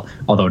Nashville,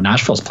 although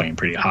Nashville's playing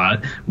pretty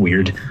hot.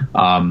 Weird.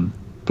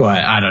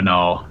 But I don't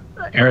know.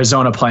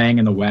 Arizona playing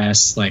in the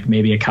West,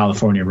 maybe a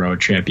California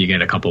road trip, you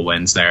get a couple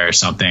wins there or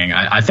something.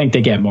 I think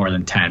they get more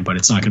than 10, but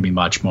it's not going to be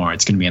much more.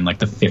 It's going to be in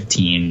the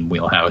 15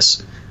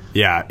 wheelhouse.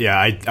 Yeah,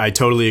 I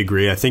totally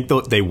agree. I think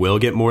they will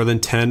get more than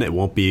 10. It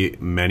won't be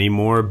many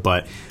more,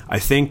 but I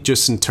think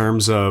just in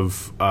terms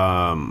of,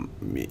 if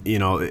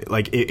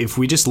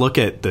we just look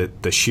at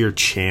the sheer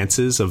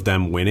chances of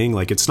them winning,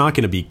 it's not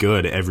going to be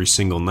good every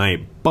single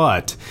night.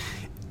 But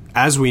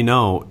as we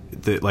know,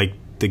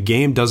 the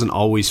game doesn't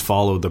always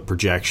follow the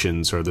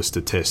projections or the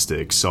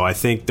statistics. So I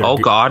think they're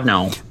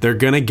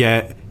going to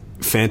get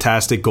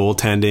fantastic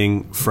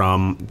goaltending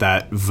from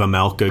that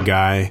Vejmelka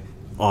guy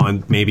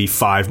on maybe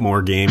 5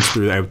 more games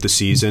throughout the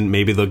season.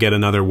 Maybe they'll get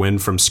another win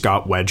from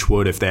Scott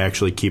Wedgwood if they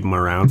actually keep him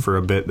around for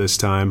a bit this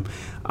time.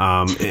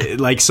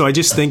 So I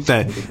just think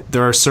that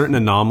there are certain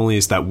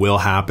anomalies that will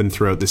happen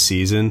throughout the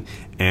season,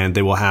 and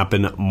they will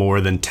happen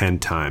more than 10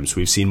 times.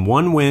 We've seen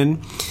one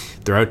win.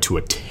 They're out to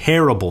a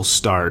terrible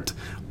start,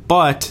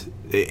 but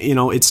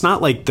it's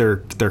not like they're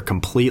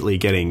completely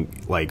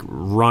getting like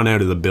run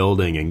out of the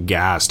building and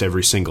gassed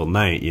every single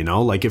night.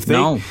 Like if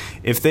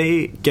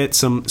they get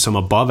some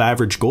above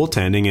average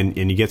goaltending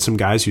and you get some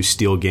guys who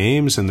steal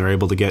games and they're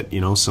able to get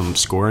some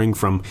scoring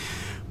from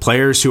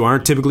players who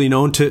aren't typically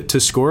known to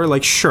score,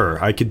 like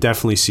sure, I could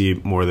definitely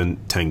see more than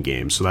 10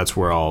 games. So that's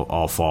where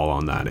I'll fall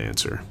on that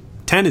answer.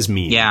 10 is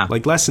mean. Yeah.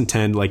 Like less than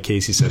 10, like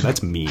Casey said,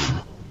 that's mean.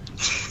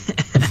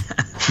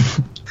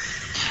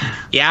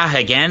 Yeah,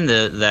 again,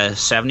 the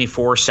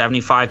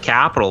 74-75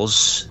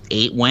 Capitals,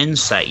 8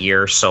 wins that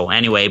year. So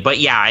anyway, but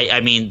yeah,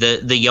 I mean, the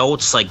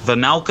Yotes, like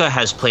Vejmelka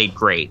has played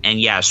great. And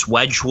yes,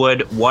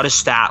 Wedgwood, what a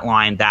stat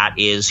line that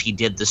is. He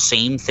did the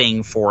same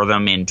thing for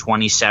them in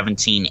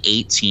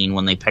 2017-18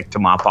 when they picked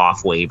him up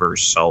off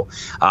waivers. So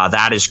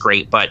that is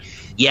great. But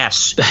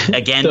yes,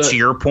 again, to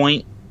your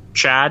point,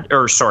 Chad,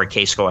 or sorry,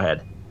 Case, go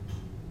ahead.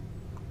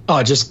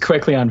 Oh, just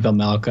quickly on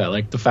Vejmelka,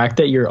 like the fact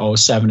that you're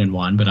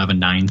 0-7-1 but have a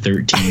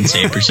 .913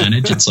 save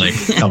percentage, it's like,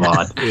 come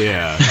on.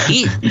 Yeah.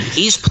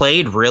 He's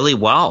played really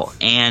well.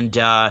 And,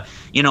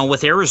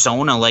 with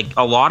Arizona, like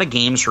a lot of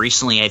games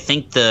recently, I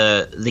think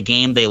the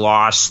game they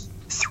lost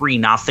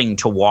 3-0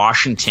 to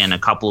Washington a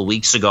couple of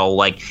weeks ago,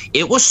 like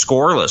it was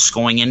scoreless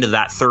going into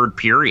that third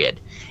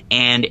period.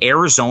 And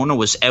Arizona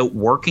was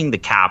outworking the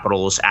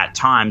Capitals at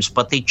times,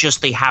 but they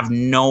have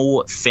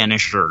no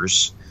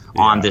finishers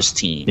on this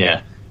team.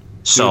 Yeah.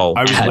 So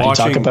I was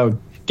watching. Talk about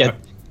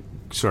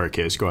sorry,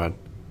 Case, go ahead.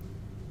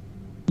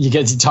 You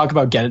get to talk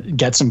about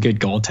get some good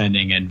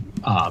goaltending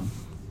and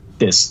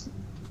this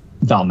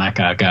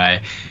Vejmelka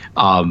guy.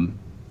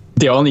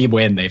 The only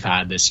win they've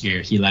had this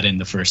year, he let in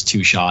the first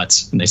 2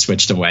 shots and they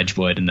switched to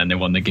Wedgwood and then they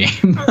won the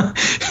game.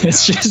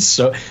 It's just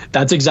so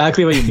that's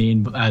exactly what you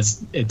mean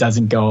as it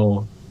doesn't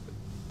go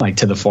like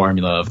to the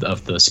formula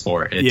of the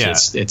sport.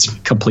 It's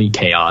complete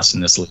chaos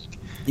in this league.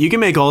 You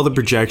can make all the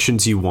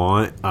projections you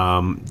want.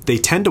 They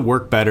tend to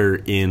work better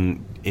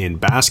in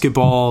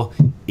basketball,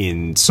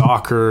 in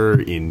soccer,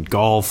 in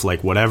golf,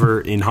 like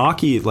whatever. In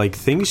hockey, like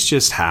things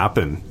just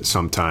happen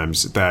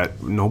sometimes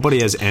that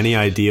nobody has any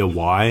idea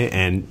why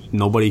and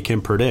nobody can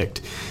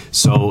predict.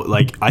 So,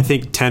 like, I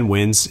think 10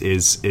 wins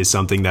is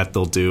something that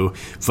they'll do.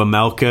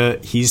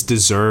 Vejmelka, he's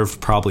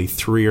deserved probably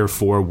 3 or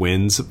 4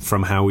 wins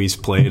from how he's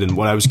played. And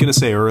what I was going to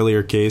say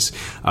earlier, Case,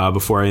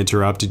 before I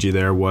interrupted you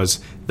there, was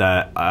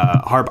that,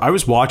 Harp, I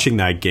was watching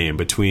that game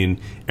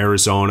between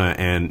Arizona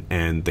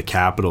and the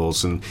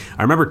Capitals. And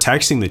I remember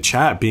texting the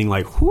chat being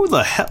like, who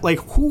the hell,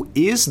 like, who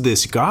is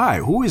this guy?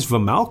 Who is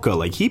Vejmelka?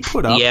 Like, he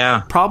put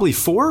up probably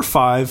 4 or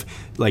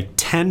 5 like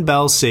 10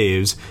 bell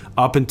saves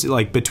up into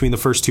like between the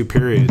first 2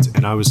 periods,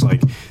 and I was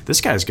like,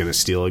 this guy's gonna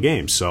steal a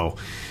game. So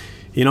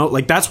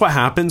like that's what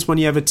happens when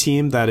you have a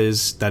team that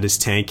is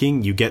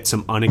tanking. You get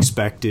some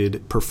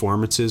unexpected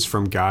performances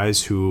from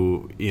guys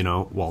who,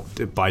 well,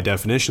 by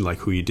definition, like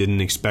who you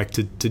didn't expect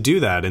to do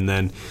that, and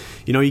then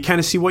you kind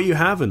of see what you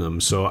have in them.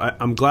 So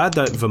I'm glad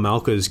that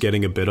Vejmelka is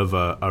getting a bit of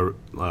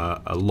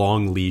a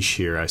long leash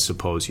here, I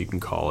suppose you can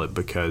call it,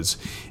 because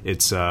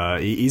it's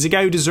he's a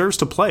guy who deserves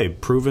to play.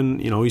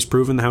 He's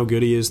proven how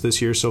good he is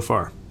this year so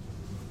far.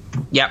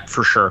 Yep,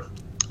 for sure.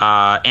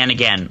 And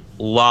again,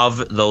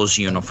 love those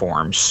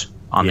uniforms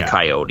on the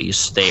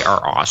Coyotes. They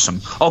are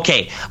awesome.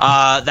 Okay,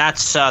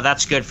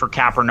 that's good for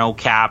cap or no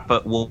cap,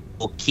 but we'll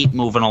keep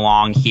moving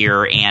along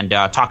here and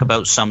talk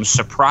about some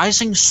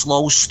surprising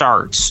slow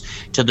starts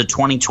to the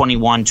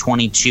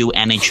 2021-22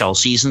 NHL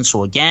season.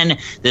 So again,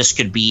 this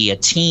could be a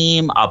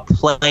team, a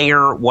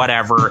player,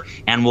 whatever,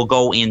 and we'll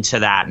go into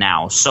that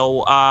now.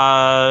 So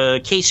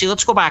Casey,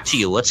 let's go back to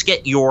you. Let's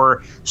get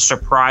your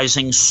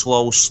surprising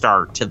slow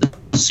start to the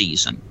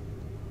season.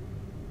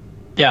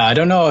 Yeah, I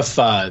don't know if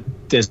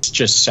this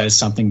just says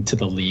something to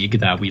the league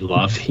that we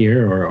love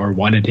here or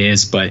what it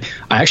is, but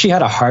I actually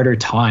had a harder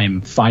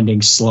time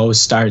finding slow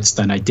starts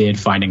than I did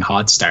finding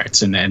hot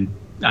starts. And then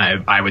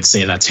I would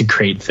say that's a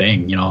great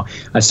thing.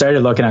 I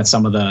started looking at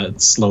some of the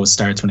slow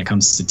starts when it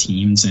comes to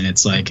teams, and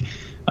it's like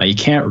you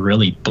can't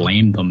really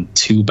blame them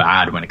too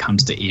bad when it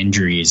comes to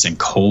injuries and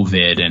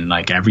COVID and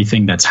like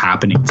everything that's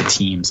happening to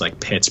teams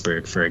like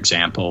Pittsburgh, for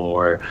example,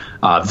 or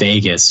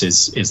Vegas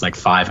is like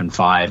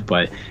 5-5,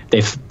 but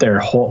their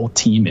whole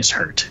team is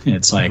hurt. And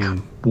it's like,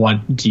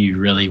 what do you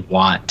really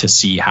want to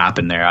see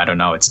happen there? I don't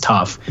know. It's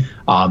tough.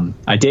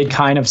 I did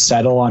kind of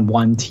settle on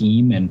one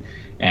team,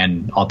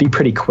 and I'll be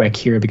pretty quick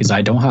here because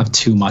I don't have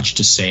too much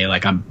to say.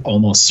 Like, I'm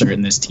almost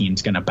certain this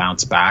team's going to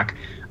bounce back.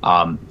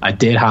 I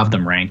did have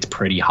them ranked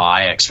pretty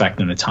high. I expect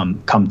them to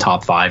come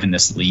top 5 in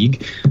this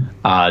league.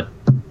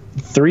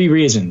 3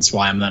 reasons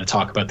why I'm going to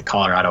talk about the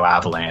Colorado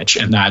Avalanche,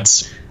 and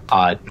that's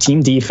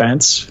team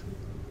defense,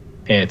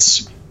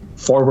 it's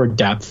forward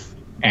depth,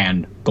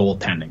 and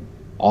goaltending.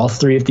 All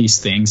 3 of these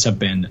things have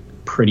been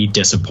pretty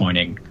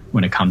disappointing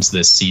when it comes to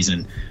this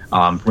season.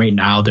 Right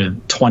now, they're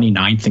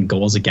 29th in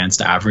goals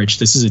against average.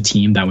 This is a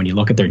team that when you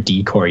look at their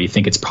D-core, you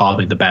think it's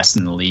probably the best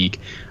in the league.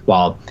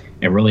 While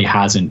it really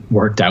hasn't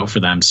worked out for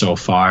them so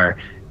far.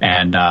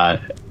 And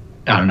I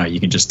don't know, you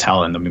can just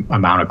tell in the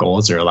amount of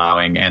goals they're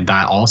allowing. And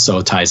that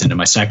also ties into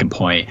my second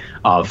point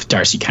of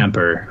Darcy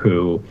Kuemper,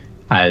 who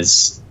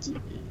has,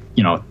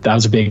 that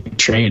was a big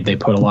trade. They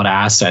put a lot of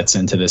assets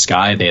into this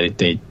guy.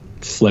 They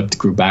flipped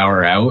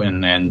Grubauer out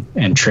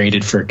and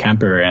traded for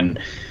Kuemper, and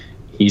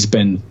he's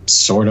been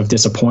sort of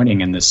disappointing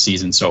in this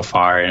season so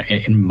far,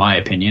 in my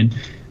opinion.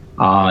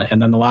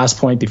 And then the last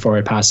point before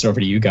I pass it over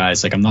to you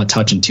guys, I'm not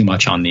touching too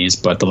much on these,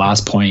 but the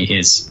last point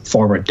is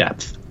forward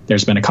depth.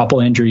 There's been a couple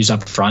injuries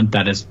up front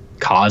that has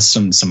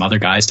caused some other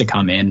guys to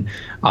come in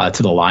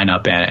to the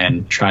lineup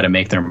and try to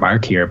make their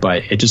mark here,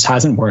 but it just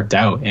hasn't worked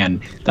out.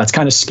 And that's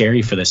kind of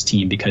scary for this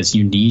team because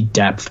you need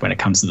depth when it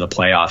comes to the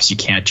playoffs. You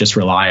can't just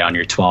rely on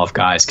your 12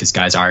 guys because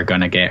guys are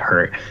going to get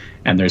hurt.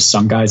 And there's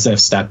some guys that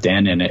have stepped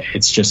in and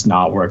it's just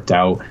not worked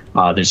out.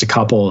 There's a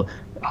couple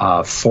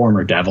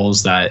former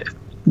Devils that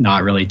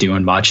not really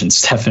doing much, and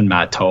Stefan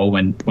Matteau,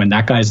 when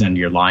that guy's in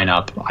your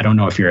lineup, I don't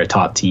know if you're a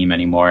top team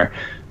anymore.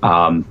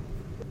 Maltsev,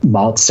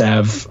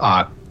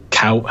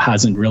 Kaut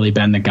hasn't really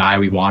been the guy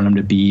we want him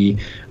to be.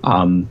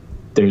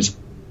 There's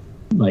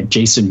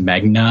Jason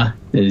Megna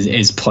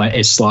is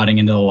slotting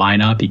into the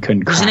lineup. He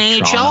couldn't crack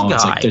He's an AHL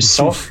guy.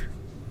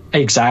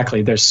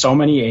 Exactly. There's so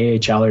many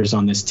AHLers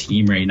on this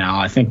team right now.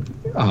 I think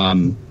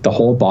the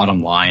whole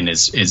bottom line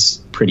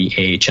is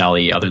pretty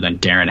AHL-y other than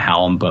Darren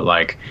Helm,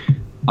 but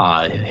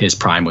his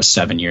prime was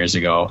 7 years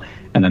ago.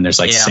 And then there's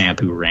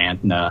Sampu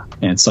Rantna.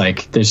 And it's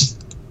there's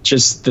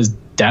just the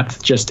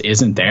depth just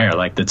isn't there.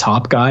 The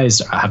top guys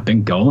have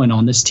been going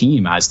on this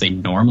team as they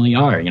normally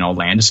are.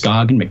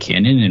 Landeskog and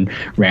McKinnon and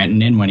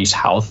Rantanen when he's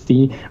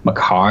healthy,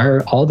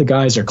 Makar, all the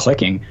guys are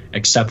clicking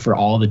except for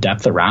all the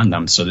depth around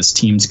them. So this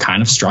team's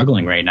kind of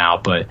struggling right now.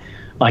 But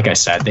like I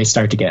said, they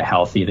start to get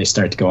healthy. They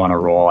start to go on a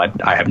roll.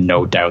 I have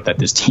no doubt that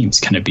this team's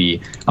going to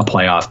be a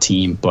playoff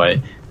team. But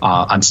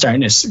I'm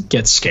starting to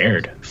get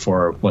scared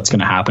for what's going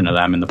to happen to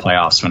them in the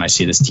playoffs when I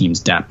see this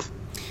team's depth.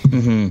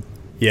 Mm-hmm.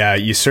 Yeah,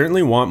 you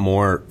certainly want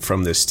more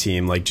from this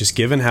team. Just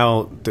given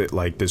how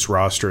this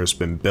roster has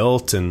been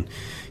built, and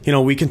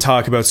we can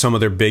talk about some of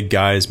their big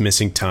guys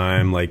missing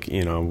time.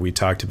 We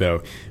talked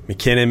about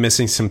McKinnon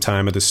missing some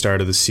time at the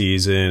start of the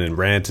season, and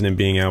Rantanen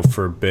being out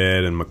for a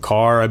bit, and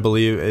Makar, I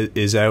believe,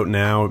 is out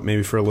now,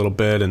 maybe for a little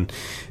bit. And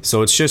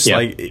so it's just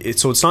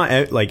it's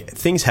not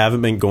things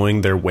haven't been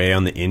going their way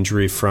on the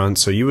injury front.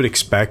 So you would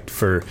expect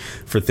for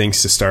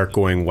things to start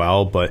going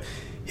well, but.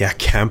 Yeah,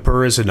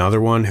 Kuemper is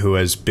another one who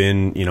has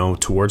been,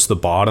 towards the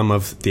bottom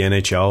of the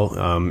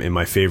NHL in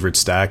my favorite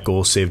stat,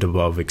 goals saved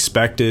above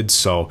expected.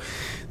 So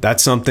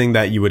that's something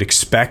that you would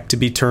expect to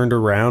be turned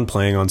around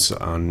playing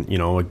on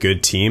a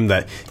good team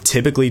that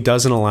typically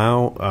doesn't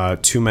allow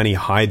too many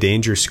high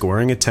danger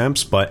scoring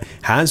attempts, but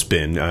has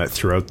been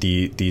throughout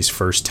these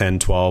first 10,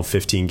 12,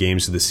 15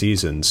 games of the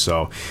season.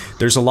 So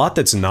there's a lot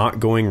that's not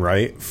going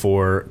right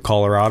for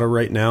Colorado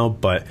right now,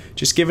 but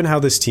just given how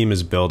this team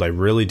is built, I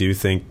really do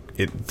think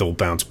they'll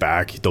bounce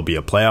back. They'll be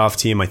a playoff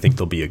team. I think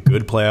they'll be a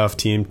good playoff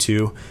team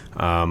too.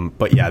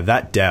 But yeah,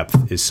 that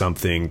depth is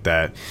something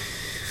that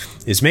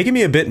is making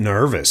me a bit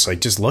nervous.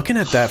 Just looking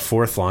at that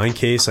fourth line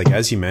case,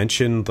 as you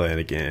mentioned,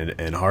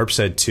 and Harp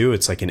said too,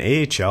 it's an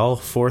AHL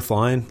fourth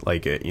line,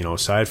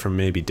 aside from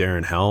maybe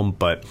Darren Helm.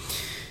 But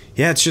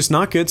yeah, it's just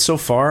not good so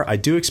far. I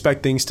do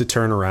expect things to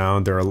turn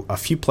around. There are a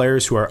few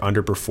players who are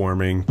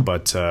underperforming,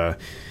 but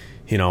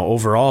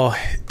overall,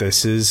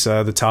 this is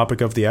the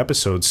topic of the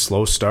episode,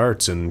 slow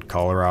starts, and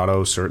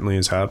Colorado certainly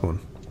has had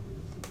one.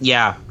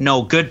 Yeah,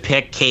 no, good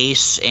pick,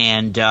 Case.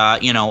 And,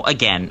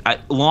 again,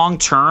 long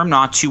term,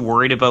 not too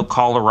worried about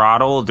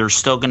Colorado. They're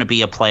still going to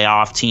be a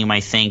playoff team, I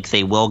think.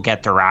 They will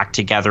get their act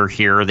together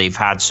here. They've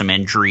had some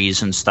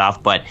injuries and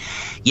stuff. But,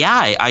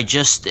 yeah, I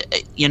just,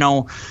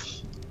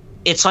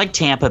 it's like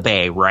Tampa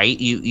Bay, right?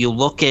 You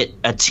look at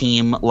a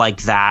team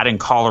like that, and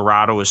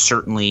Colorado is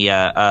certainly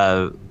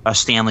a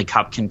Stanley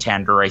Cup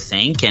contender, I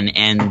think,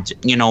 and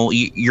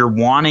you're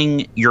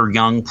wanting your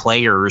young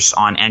players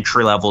on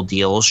entry level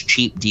deals,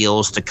 cheap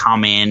deals, to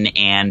come in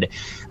and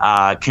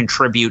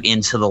contribute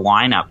into the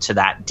lineup to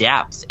that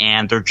depth,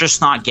 and they're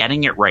just not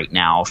getting it right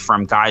now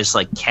from guys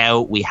like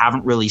Kaut. We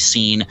haven't really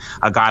seen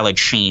a guy like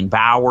Shane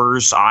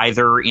Bowers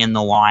either in the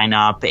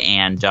lineup,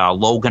 and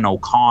Logan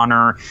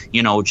O'Connor,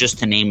 just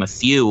to name a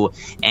few.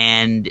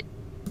 And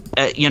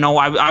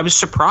I was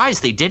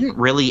surprised they didn't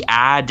really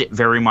add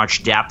very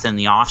much depth in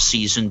the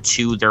offseason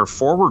to their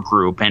forward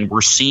group, and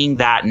we're seeing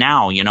that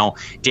now.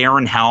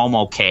 Darren Helm,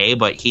 okay,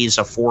 but he's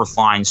a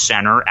fourth-line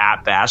center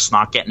at best,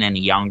 not getting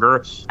any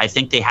younger. I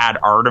think they had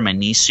Artem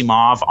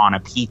Anisimov on a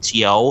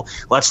PTO.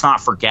 Let's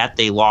not forget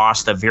they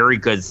lost a very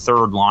good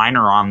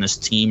third-liner on this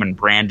team in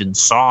Brandon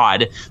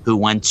Saad, who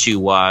went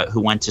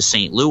to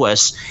St.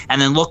 Louis. And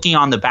then looking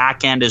on the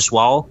back end as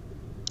well,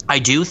 I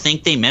do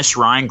think they miss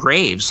Ryan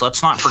Graves.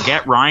 Let's not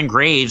forget Ryan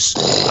Graves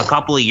a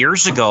couple of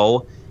years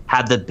ago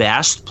had the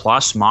best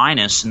plus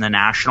minus in the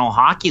National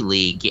Hockey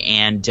League.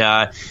 And,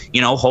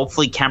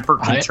 hopefully Kemper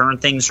can turn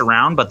things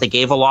around, but they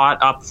gave a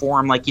lot up for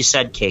him, like you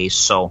said, Case.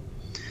 So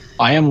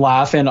I am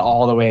laughing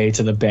all the way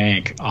to the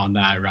bank on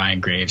that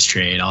Ryan Graves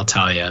trade. I'll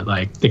tell you,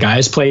 like, the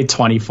guy's played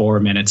 24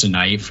 minutes a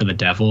night for the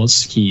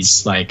Devils.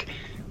 He's like,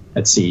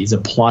 he's a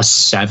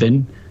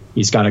 +7.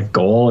 He's got a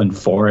goal and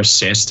 4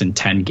 assists in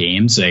 10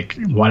 games. Like,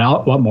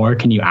 what more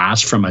can you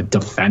ask from a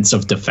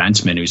defensive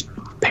defenseman who's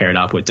paired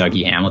up with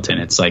Dougie Hamilton?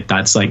 It's like,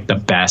 that's like the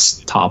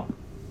best top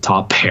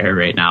pair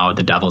right now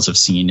the Devils have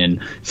seen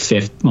in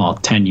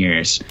 10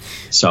 years.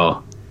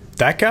 So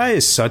that guy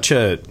is such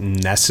a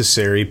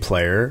necessary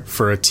player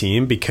for a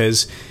team,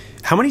 because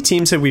how many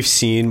teams have we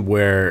seen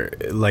where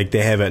like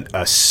they have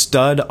a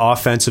stud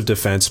offensive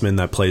defenseman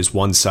that plays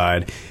one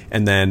side,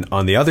 and then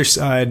on the other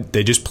side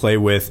they just play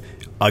with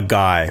a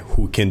guy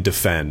who can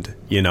defend,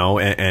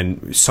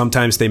 and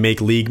sometimes they make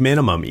league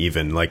minimum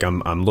even. Like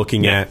I'm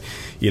looking at,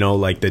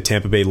 like the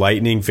Tampa Bay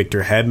Lightning,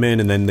 Victor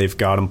Hedman, and then they've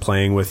got him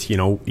playing with,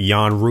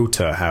 Jan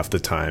Ruta half the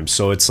time.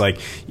 So it's like,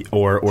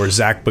 or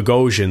Zach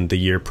Bogosian the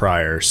year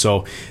prior.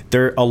 So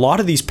there are a lot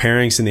of these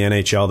pairings in the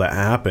NHL that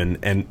happen,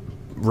 and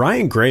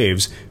Ryan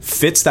Graves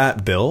fits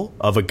that bill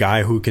of a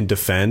guy who can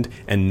defend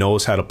and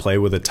knows how to play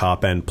with a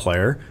top end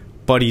player,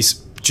 but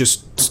he's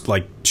just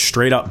like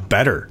straight up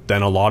better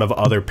than a lot of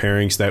other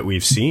pairings that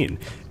we've seen,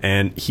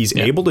 and he's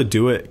able to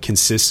do it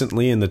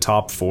consistently in the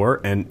top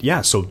 4. And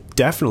so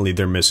definitely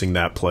they're missing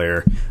that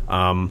player.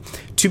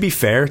 To be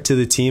fair to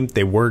the team,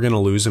 they were going to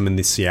lose him in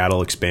the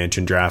Seattle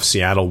expansion draft.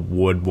 Seattle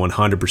would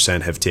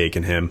 100% have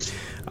taken him.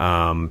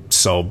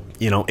 So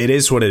it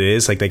is what it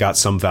is. Like, they got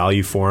some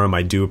value for him.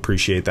 I do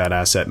appreciate that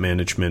asset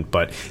management,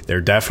 but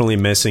they're definitely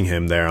missing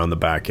him there on the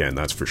back end.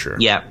 That's for sure.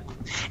 Yeah.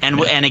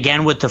 And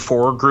again, with the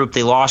forward group,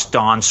 they lost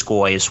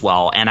Donskoy as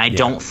well, and I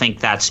don't think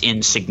that's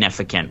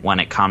insignificant when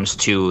it comes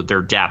to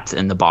their depth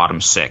in the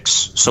bottom 6.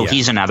 So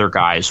he's another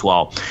guy as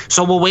well.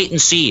 So we'll wait and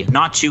see.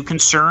 Not too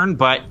concerned,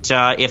 but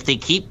if they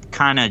keep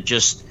kind of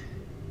just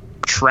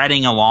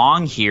treading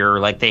along here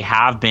like they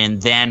have been,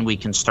 then we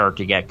can start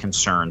to get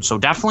concerned. So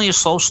definitely a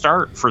slow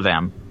start for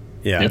them.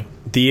 Yeah.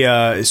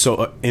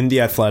 So in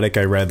The Athletic,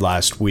 I read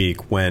last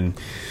week when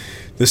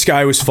the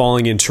sky was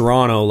falling in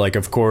Toronto, like,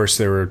 of course,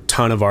 there were a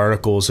ton of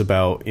articles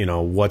about,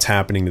 what's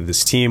happening to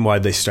this team, why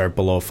they start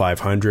below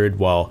 500.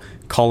 Well,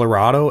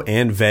 Colorado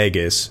and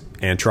Vegas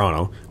and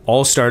Toronto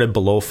all started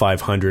below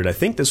 500. I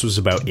think this was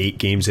about 8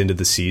 games into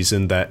the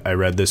season that I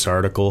read this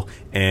article.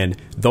 And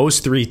those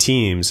 3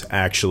 teams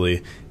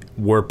actually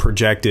were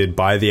projected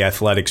by the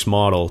Athletics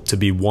model to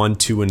be 1,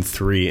 2, and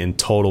 3 in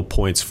total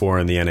points for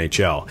in the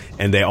NHL,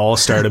 and they all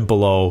started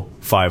below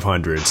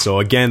 500. So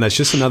again, that's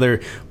just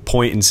another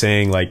point in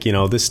saying, like,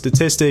 the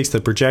statistics, the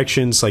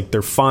projections, like,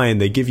 they're fine.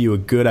 They give you a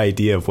good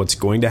idea of what's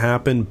going to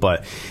happen,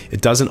 but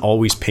it doesn't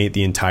always paint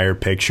the entire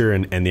picture,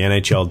 and the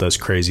NHL does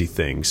crazy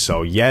things.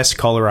 So yes,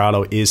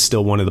 Colorado is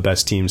still one of the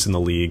best teams in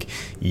the league.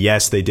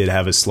 Yes, they did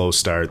have a slow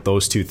start.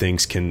 Those two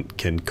things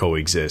can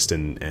coexist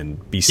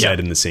and be said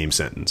in the same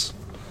sentence.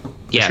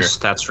 Yes,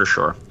 that's for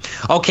sure.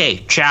 Okay,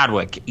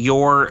 Chadwick,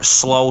 your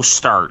slow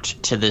start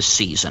to this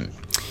season.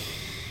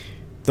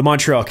 The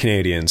Montreal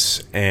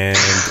Canadiens, and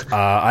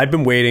I've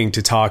been waiting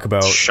to talk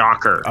about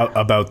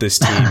this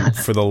team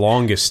for the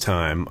longest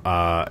time.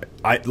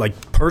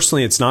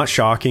 Personally, it's not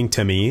shocking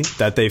to me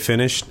that they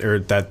finished, or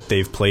that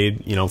they've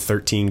played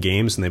 13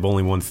 games and they've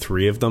only won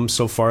 3 of them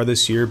so far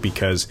this year,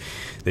 because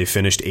they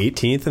finished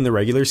 18th in the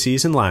regular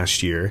season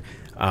last year.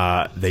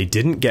 They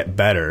didn't get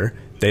better.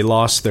 They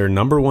lost their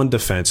number 1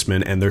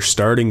 defenseman and their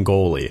starting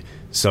goalie.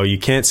 So you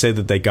can't say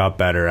that they got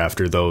better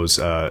after those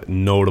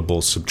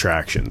notable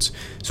subtractions.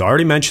 So I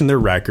already mentioned their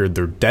record.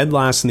 They're dead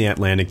last in the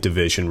Atlantic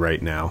Division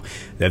right now.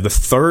 They have the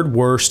 3rd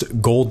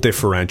worst goal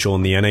differential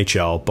in the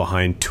NHL,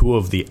 behind 2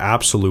 of the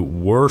absolute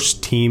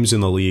worst teams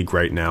in the league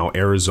right now,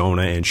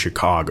 Arizona and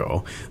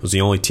Chicago. Those are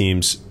the only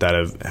teams that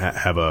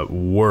have a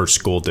worse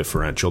goal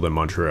differential than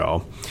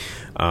Montreal.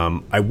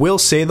 I will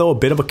say, though, a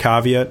bit of a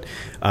caveat.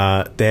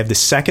 They have the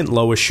 2nd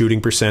lowest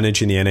shooting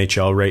percentage in the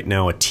NHL right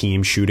now, a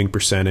team shooting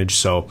percentage.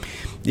 So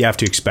you have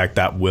to expect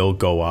that will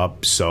go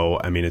up. So,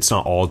 I mean, it's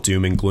not all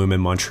doom and gloom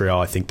in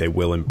Montreal. I think they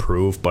will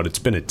improve, but it's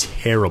been a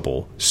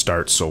terrible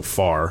start so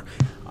far.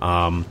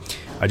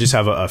 I just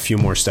have a few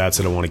more stats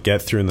that I want to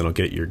get through, and then I'll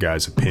get your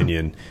guys'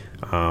 opinion.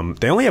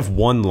 They only have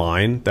one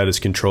line that has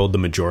controlled the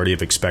majority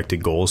of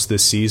expected goals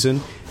this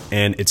season,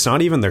 and it's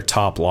not even their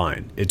top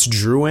line. It's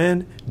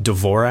Drouin,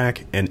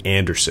 Dvorak, and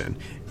Anderson,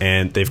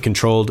 and they've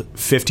controlled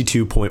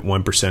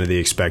 52.1% of the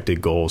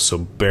expected goals, so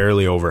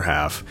barely over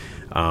half.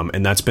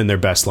 And that's been their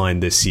best line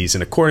this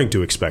season, according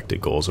to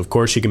expected goals. Of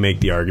course, you can make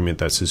the argument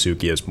that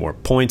Suzuki has more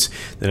points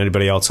than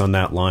anybody else on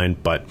that line,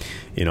 but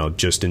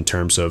just in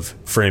terms of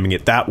framing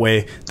it that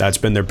way, that's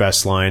been their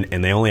best line,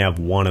 and they only have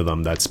one of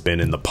them that's been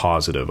in the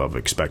positive of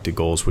expected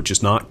goals, which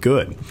is not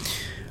good.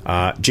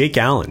 Jake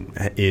Allen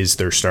is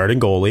their starting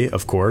goalie,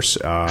 of course,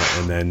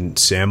 and then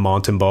Sam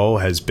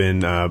Montembeault has been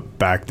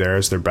back there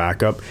as their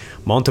backup.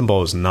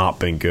 Montembeault has not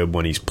been good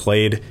when he's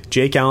played.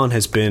 Jake Allen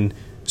has been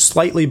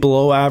slightly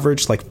below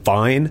average, like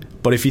fine.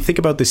 But if you think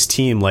about this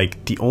team,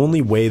 like the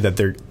only way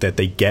that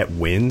they get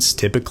wins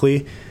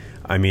typically,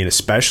 I mean,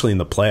 especially in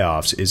the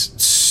playoffs, is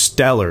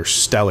stellar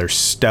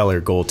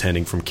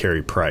goaltending from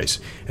Carey Price.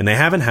 And they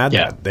haven't had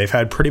that. They've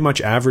had pretty much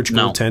average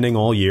goaltending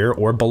all year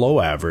or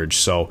below average.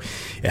 So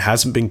it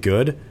hasn't been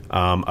good.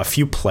 A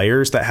few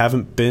players that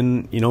haven't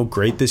been,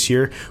 great this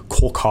year.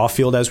 Cole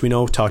Caulfield, as we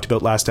know, talked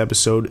about last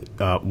episode,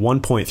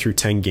 1 point through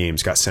 10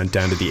 games, got sent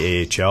down to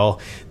the AHL.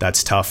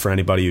 That's tough for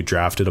anybody who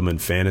drafted him in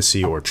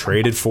fantasy or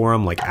traded for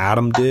him like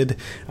Adam did,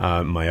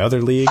 my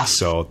other league.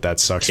 So that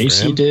sucks for him.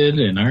 Casey did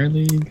in our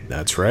league.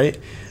 That's right.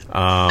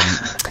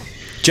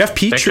 Jeff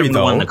Petrie,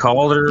 though. The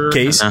Calder.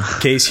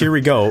 Case, here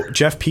we go.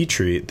 Jeff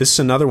Petrie, this is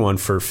another one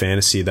for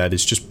fantasy that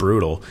is just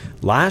brutal.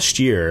 Last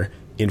year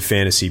in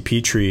fantasy,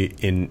 Petrie,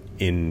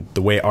 in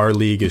the way our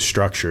league is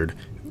structured,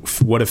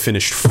 would have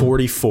finished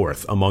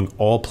 44th among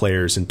all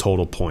players in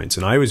total points.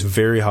 And I was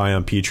very high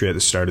on Petrie at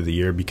the start of the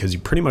year because he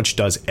pretty much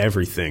does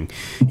everything.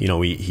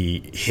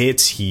 He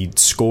hits, he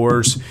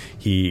scores,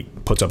 he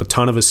puts up a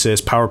ton of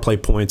assists, power play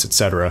points,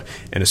 etc.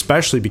 And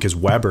especially because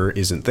Weber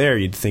isn't there,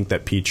 you'd think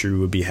that Petrie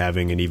would be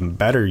having an even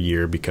better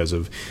year because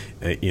of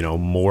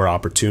more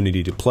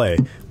opportunity to play.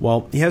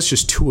 Well, he has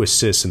just 2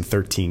 assists in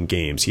 13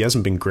 games. He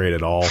hasn't been great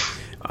at all.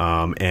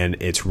 And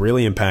it's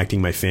really impacting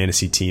my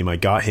fantasy team. I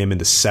got him in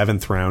the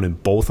 7th round in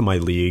both of my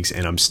leagues,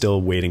 and I'm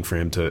still waiting for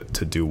him to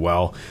do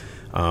well.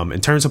 In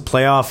terms of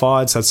playoff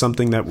odds, that's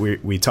something that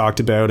we talked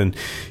about, and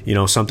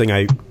something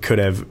I could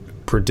have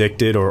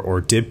predicted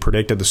or did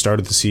predict at the start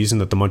of the season,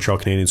 that the Montreal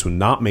Canadiens would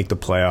not make the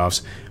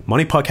playoffs.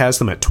 Money Puck has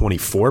them at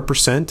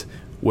 24%,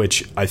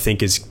 which I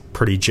think is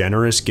pretty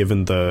generous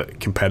given the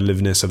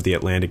competitiveness of the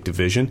Atlantic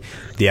Division.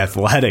 The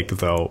Athletic,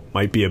 though,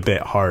 might be a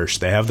bit harsh.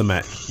 They have them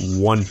at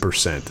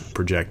 1%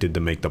 projected to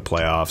make the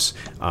playoffs,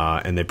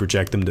 and they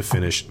project them to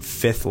finish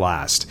 5th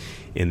last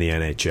in the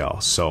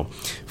NHL. So,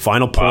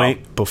 final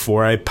point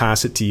before I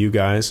pass it to you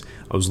guys.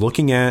 I was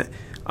looking at,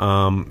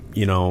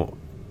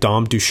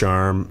 Dom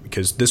Ducharme,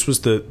 because this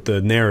was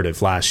the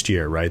narrative last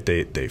year, right?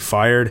 They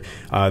fired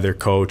their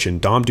coach, and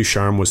Dom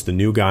Ducharme was the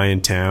new guy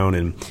in town,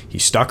 and he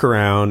stuck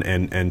around,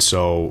 and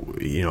so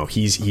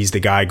he's the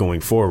guy going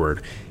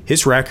forward.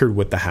 His record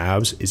with the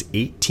Habs is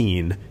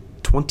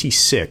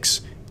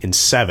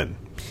 18-26-7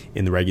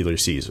 in the regular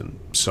season.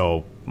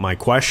 So my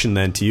question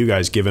then to you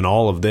guys, given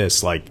all of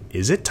this,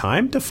 is it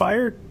time to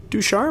fire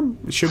Ducharme?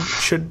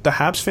 Should the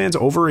Habs fans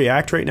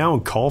overreact right now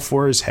and call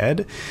for his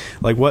head?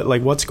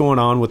 What's going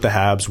on with the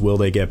Habs? Will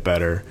they get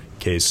better?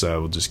 Case,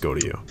 we'll just go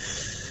to you.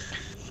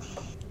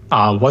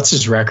 What's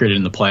his record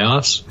in the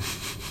playoffs?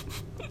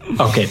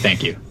 Okay,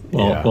 thank you.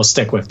 We'll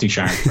stick with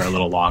Ducharme for a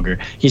little longer.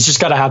 He's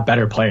just got to have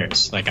better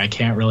players. I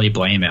can't really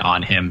blame it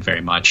on him very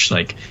much.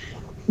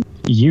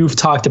 You've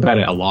talked about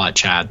it a lot,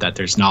 Chad, that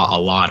there's not a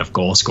lot of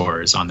goal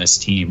scorers on this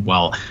team.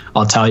 Well,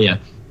 I'll tell you,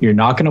 you're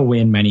not going to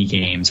win many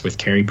games with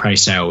Carey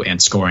Price out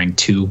and scoring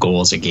 2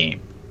 goals a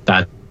game.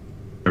 That's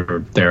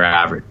their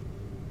average.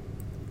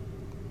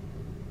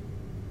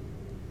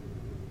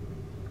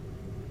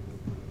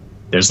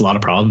 There's a lot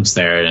of problems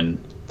there,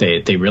 and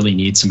they really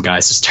need some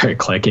guys to start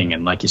clicking.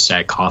 And like you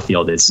said,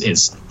 Caulfield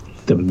is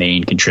the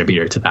main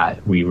contributor to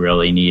that. We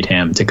really need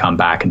him to come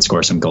back and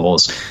score some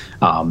goals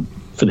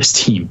for this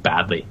team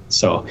badly.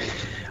 So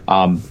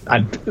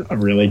I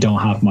really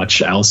don't have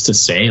much else to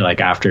say.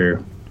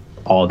 After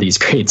all these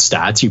great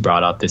stats you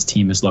brought up, this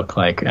team has looked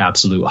like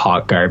absolute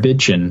hot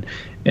garbage, and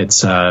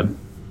it's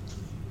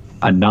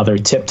another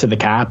tip to the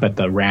cap at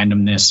the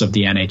randomness of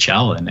the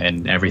NHL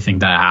and everything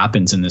that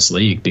happens in this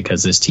league,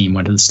 because this team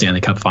went to the Stanley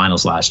Cup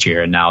Finals last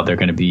year, and now they're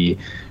going to be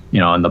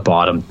in the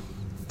bottom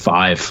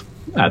 5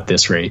 at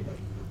this rate.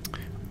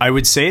 I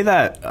would say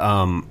that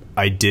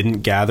I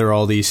didn't gather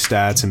all these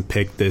stats and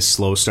pick this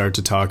slow start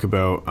to talk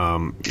about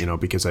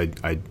because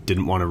I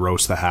didn't want to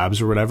roast the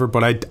Habs or whatever,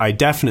 but I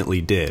definitely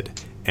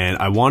did. And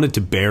I wanted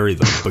to bury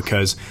them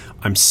because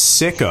I'm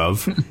sick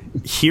of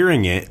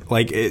hearing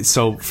it.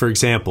 So, for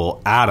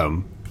example,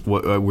 Adam,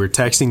 we're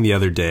texting the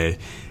other day,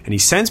 and he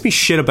sends me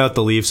shit about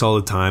the Leafs all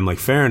the time.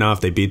 Fair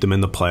enough, they beat them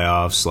in the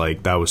playoffs.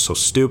 That was so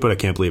stupid, I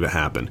can't believe it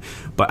happened.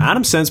 But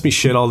Adam sends me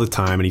shit all the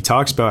time, and he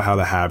talks about how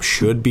the Habs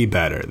should be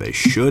better. They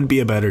should be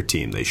a better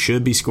team. They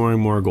should be scoring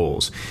more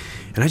goals.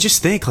 And I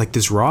just think,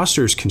 this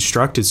roster is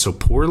constructed so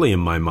poorly in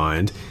my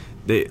mind.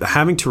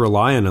 Having to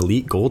rely on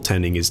elite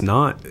goaltending is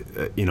not,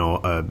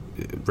 a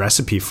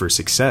recipe for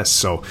success.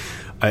 So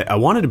I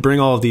wanted to bring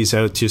all of these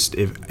out, just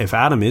if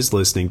Adam is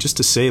listening, just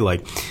to say,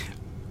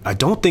 I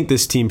don't think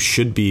this team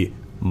should be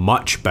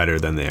much better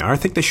than they are. I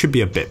think they should be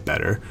a bit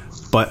better.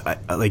 But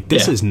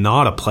this is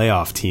not a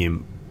playoff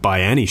team by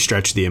any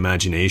stretch of the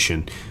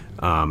imagination,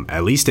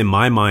 at least in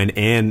my mind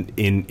and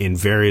in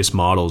various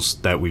models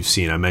that we've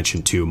seen. I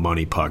mentioned 2,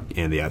 Money Puck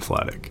and The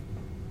Athletic.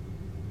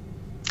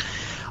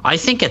 I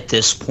think at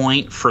this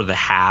point for the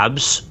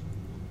Habs,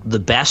 the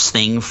best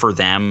thing for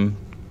them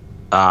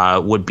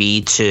would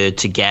be to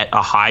get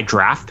a high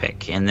draft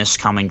pick in this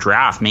coming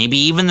draft, maybe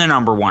even the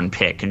number 1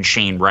 pick in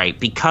Shane Wright,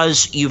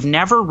 because you've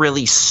never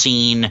really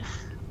seen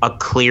a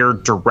clear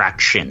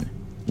direction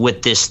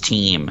with this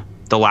team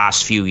the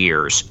last few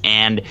years.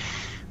 And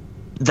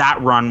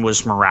that run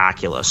was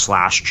miraculous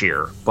last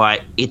year,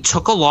 but it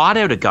took a lot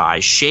out of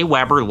guys. Shea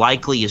Weber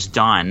likely is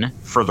done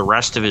for the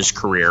rest of his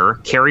career.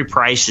 Carey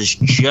Price is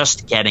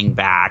just getting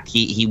back.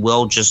 He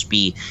will just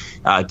be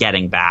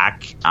getting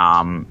back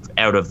out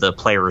of the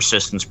player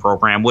assistance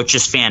program, which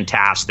is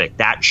fantastic.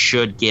 That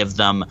should give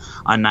them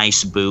a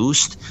nice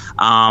boost.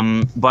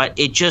 But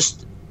it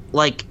just,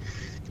 like,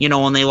 you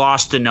know, when they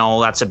lost to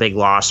No, that's a big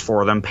loss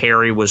for them.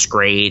 Perry was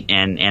great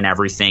and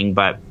everything,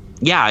 but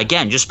yeah,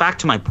 again, just back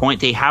to my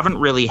point, they haven't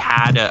really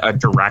had a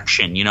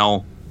direction. You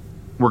know,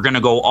 we're going to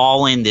go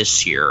all in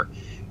this year.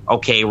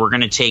 Okay, we're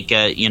going to take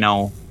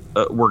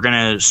we're going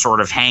to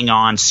sort of hang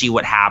on, see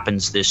what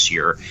happens this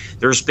year.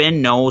 There's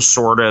been no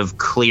sort of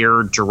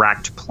clear,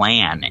 direct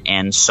plan.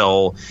 And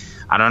so,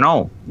 I don't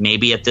know,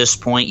 maybe at this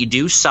point you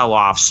do sell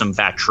off some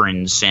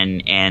veterans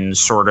and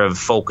sort of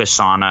focus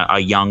on a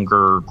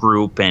younger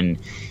group and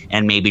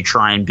maybe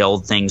try and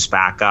build things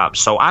back up.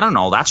 So I don't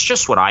know. That's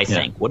just what I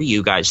think. What do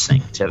you guys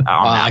think?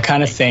 I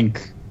kind of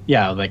think,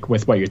 like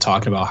with what you're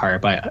talking about,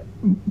 Harp,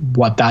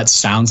 what that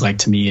sounds like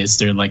to me is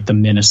they're like the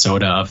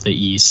Minnesota of the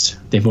East.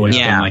 They've always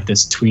been like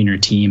this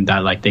tweener team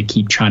that like they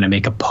keep trying to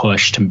make a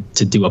push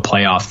to do a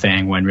playoff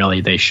thing when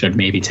really they should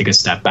maybe take a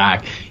step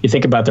back. You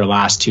think about their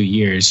last 2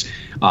 years,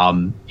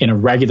 in a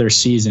regular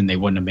season, they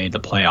wouldn't have made the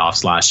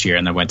playoffs last year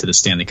and they went to the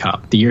Stanley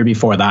Cup. The year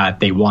before that,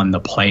 they won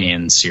the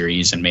play-in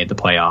series and made the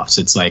playoffs.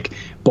 It's like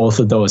both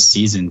of those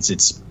seasons,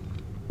 it's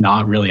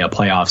not really a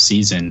playoff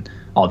season,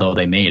 although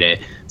they made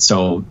it.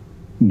 So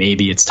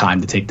maybe it's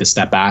time to take the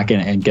step back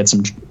and get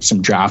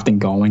some drafting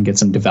going, get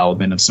some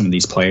development of some of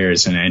these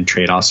players and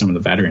trade off some of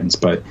the veterans.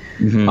 But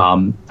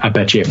I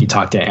bet you if you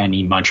talk to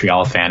any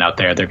Montreal fan out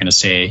there, they're going to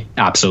say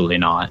absolutely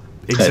not.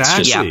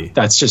 Exactly.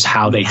 That's just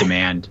how they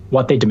demand,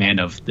 what they demand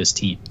of this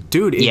team.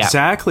 Dude,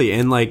 exactly.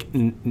 And like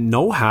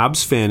no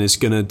Habs fan is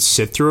going to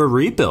sit through a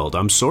rebuild.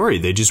 I'm sorry.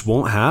 They just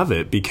won't have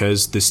it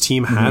because this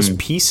team has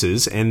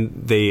pieces and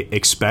they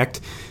expect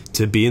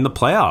to be in the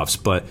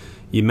playoffs. But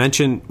you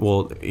mentioned,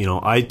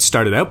 I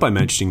started out by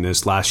mentioning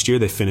this last year.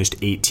 They finished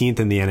 18th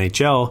in the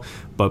NHL,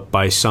 but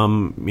by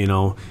some,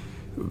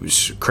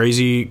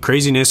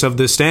 craziness of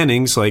the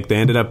standings, like they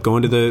ended up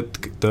going to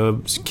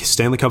the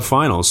Stanley Cup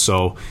Finals.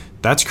 So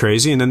that's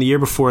crazy. And then the year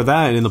before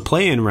that, in the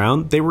play-in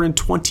round, they were in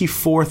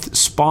 24th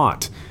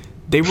spot.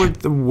 They were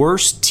the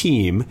worst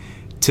team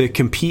to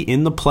compete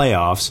in the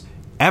playoffs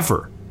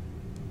ever,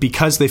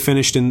 because they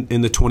finished in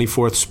the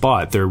 24th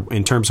spot there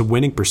in terms of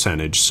winning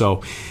percentage.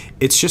 So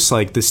it's just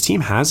like this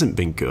team hasn't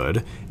been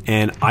good,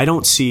 and I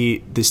don't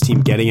see this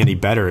team getting any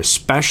better,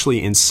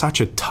 especially in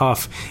such a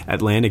tough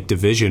Atlantic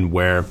division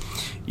where,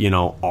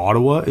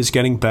 Ottawa is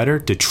getting better.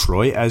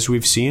 Detroit, as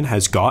we've seen,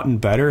 has gotten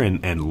better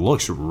and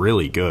looks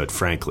really good,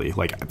 frankly.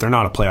 Like, they're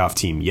not a playoff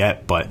team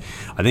yet, but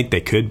I think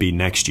they could be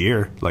next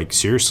year. Like,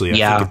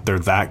 seriously, I think they're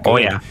that good. Oh,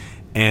 yeah.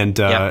 And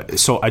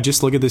so I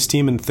just look at this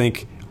team and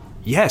think,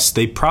 yes,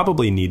 they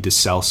probably need to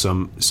sell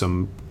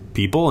some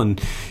people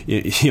and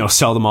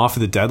sell them off at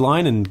the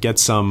deadline and get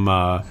some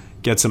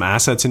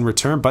assets in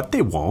return, but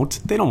they won't.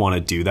 They don't want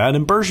to do that,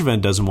 and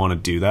Bergevin doesn't want to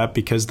do that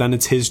because then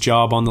it's his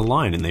job on the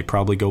line, and they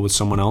probably go with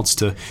someone else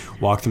to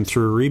walk them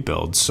through a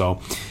rebuild.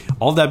 So,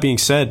 all that being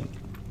said,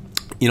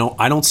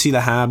 I don't see the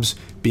Habs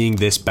being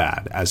this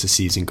bad as the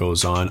season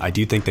goes on. I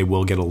do think they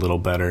will get a little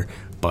better,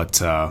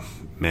 but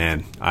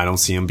man, I don't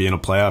see them being a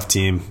playoff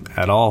team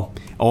at all.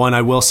 Oh, and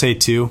I will say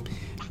too,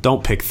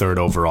 don't pick third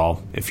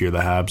overall if you're the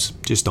Habs.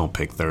 Just don't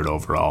pick third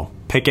overall.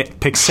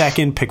 Pick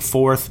second, pick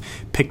fourth,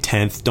 pick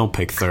 10th. Don't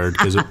pick third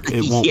because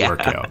it won't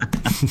work out.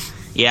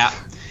 Yeah.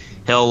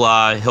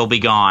 He'll be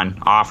gone,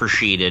 offer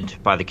sheeted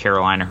by the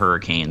Carolina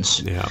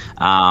Hurricanes. Yeah.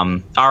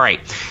 All right.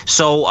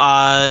 So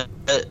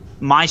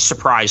my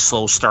surprise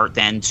slow start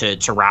then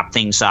to wrap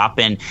things up,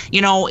 and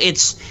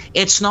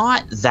it's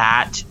not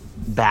that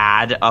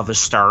bad of a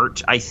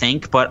start, I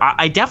think, but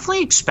I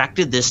definitely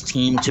expected this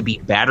team to be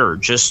better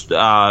just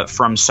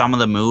from some of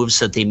the moves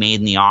that they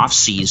made in the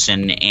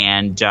offseason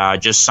and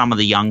just some of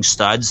the young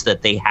studs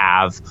that they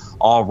have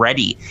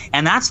already.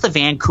 And that's the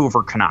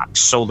Vancouver Canucks.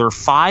 So they're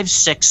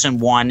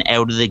 5-6-1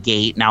 out of the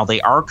gate. Now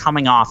they are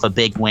coming off a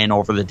big win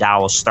over the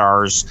Dallas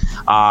Stars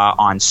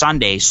on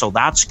Sunday, so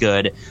that's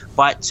good.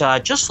 But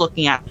just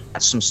looking at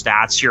some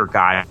stats here,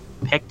 guys,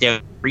 picked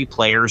out 3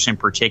 players in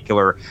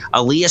particular.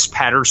 Elias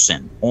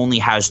Pettersson only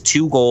has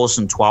 2 goals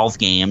in 12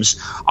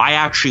 games. I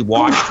actually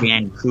watched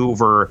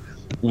Vancouver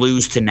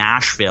lose to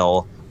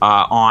Nashville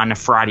on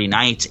Friday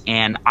night,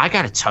 and I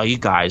got to tell you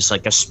guys,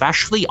 like,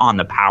 especially on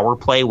the power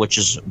play, which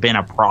has been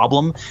a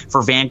problem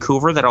for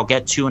Vancouver that I'll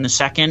get to in a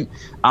second,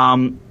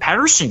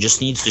 Pettersson just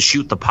needs to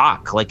shoot the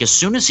puck. Like, as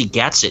soon as he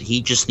gets it,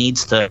 he just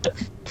needs to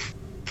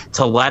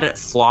let it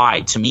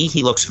fly. To me,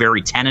 he looks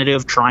very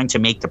tentative, trying to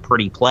make the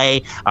pretty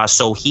play.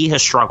 So he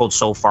has struggled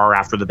so far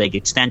after the big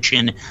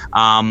extension.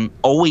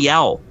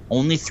 OEL,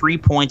 only 3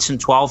 points in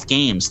 12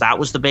 games. That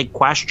was the big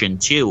question,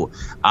 too.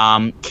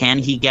 Can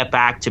he get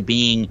back to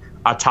being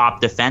a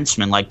top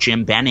defenseman like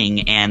Jim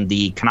Benning and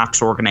the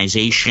Canucks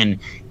organization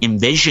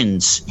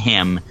envisions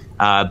him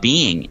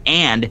being.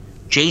 And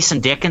Jason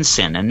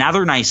Dickinson,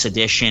 another nice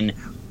addition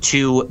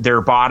to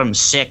their bottom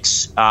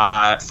six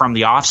from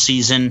the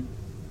offseason.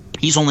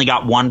 He's only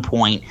got 1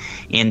 point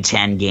in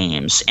 10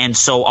 games. And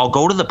so I'll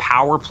go to the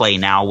power play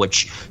now,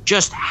 which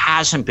just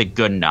hasn't been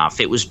good enough.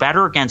 It was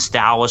better against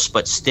Dallas,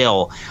 but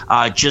still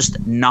just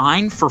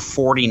 9 for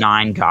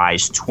 49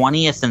 guys,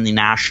 20th in the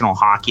National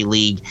Hockey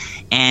League,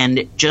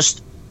 and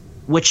just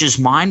which is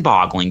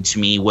mind-boggling to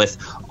me with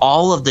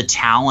all of the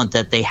talent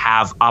that they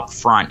have up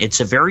front. It's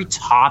a very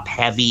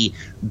top-heavy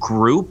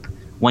group.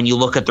 When you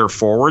look at their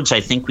forwards, I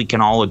think we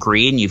can all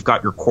agree, and you've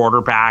got your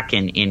quarterback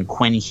in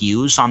Quinn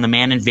Hughes on the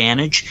man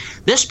advantage.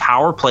 This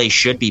power play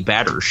should be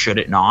better, should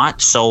it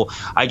not? So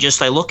I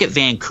look at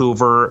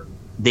Vancouver.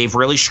 They've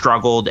really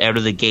struggled out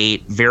of the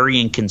gate, very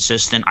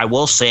inconsistent. I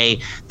will say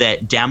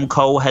that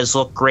Demko has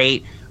looked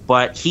great,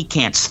 but he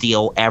can't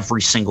steal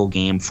every single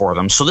game for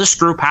them. So this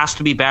group has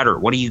to be better.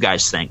 What do you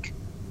guys think?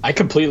 I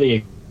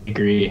completely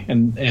agree.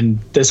 And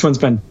this one's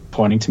been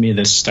pointing to me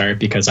this start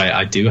because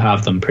I do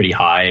have them pretty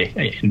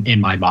high in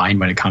my mind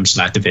when it comes to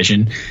that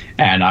division.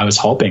 And I was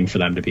hoping for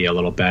them to be a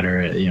little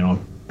better,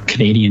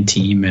 Canadian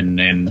team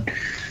and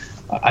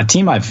a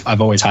team I've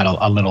always had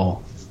a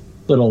little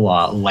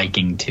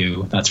liking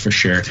to, that's for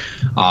sure.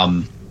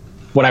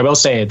 What I will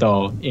say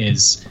though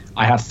is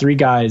I have 3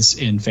 guys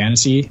in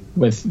fantasy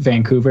with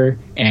Vancouver,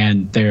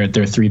 and they're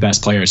 3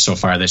 best players so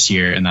far this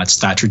year, and that's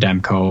Thatcher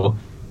Demko,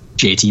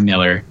 JT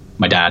Miller,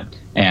 my dad,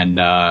 and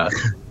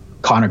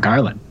Connor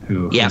Garland,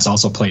 who has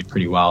also played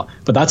pretty well.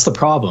 But that's the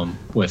problem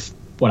with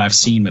what I've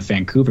seen with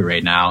Vancouver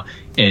right now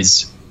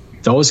is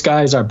those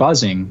guys are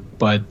buzzing,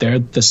 but they're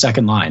the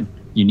second line.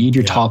 You need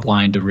your top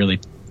line to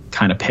really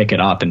kind of pick it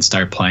up and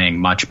start playing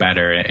much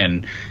better.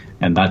 And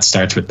that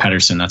starts with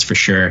Pettersson, that's for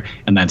sure.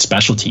 And then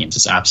special teams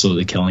is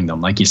absolutely killing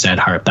them. Like you said,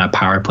 Harp, that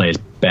power play has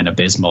been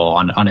abysmal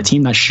on a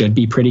team that should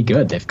be pretty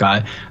good. They've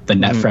got the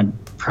net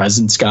front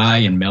presence guy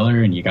in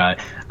Miller, and you got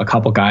a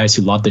couple guys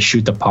who love to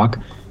shoot the puck.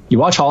 You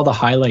watch all the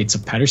highlights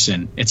of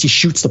Pettersson, he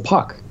shoots the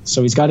puck.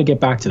 So he's got to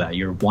get back to that.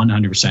 You're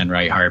 100%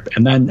 right, Harp.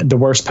 And then the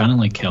worst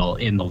penalty kill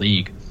in the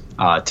league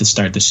to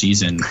start the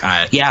season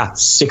at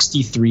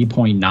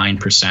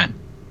 63.9%.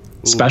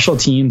 Special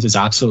teams is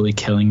absolutely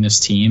killing this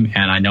team,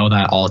 and I know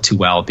that all too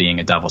well being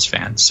a Devils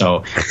fan.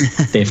 So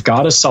they've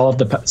got to solve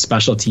the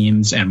special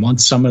teams, and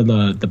once some of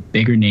the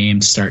bigger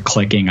names start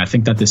clicking, I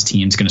think that this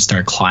team's going to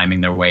start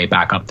climbing their way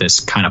back up this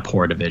kind of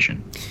poor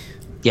division.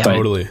 Yeah, but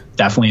totally.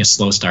 Definitely a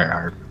slow start,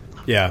 Art.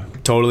 Yeah,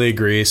 totally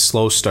agree.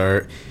 Slow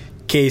start.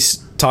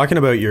 Case, talking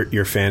about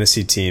your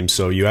fantasy team,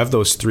 so you have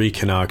those 3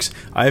 Canucks.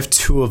 I have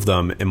 2 of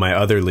them in my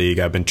other league.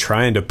 I've been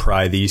trying to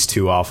pry these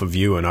 2 off of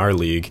you in our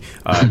league,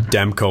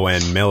 Demko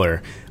and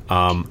Miller.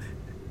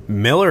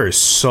 Miller is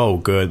so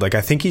good. Like,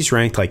 I think he's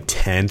ranked like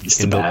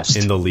 10th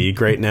in the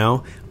league right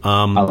now.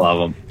 I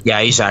love him.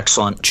 Yeah, he's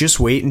excellent. Just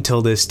wait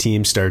until this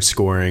team starts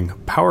scoring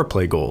power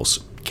play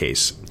goals,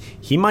 Case.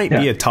 He might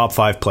be a top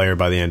 5 player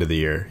by the end of the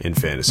year in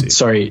fantasy.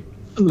 Sorry,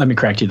 let me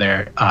correct you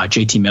there.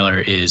 JT Miller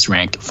is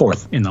ranked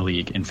 4th in the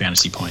league in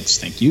fantasy points.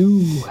 Thank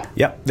you.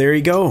 Yep, there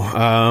you go.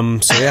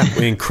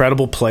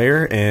 Incredible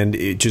player,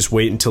 and just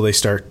wait until they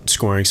start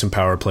scoring some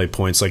power play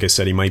points. Like I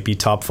said, he might be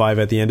top 5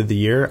 at the end of the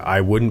year.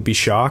 I wouldn't be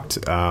shocked.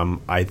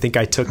 I think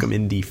I took him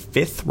in the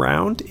 5th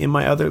round in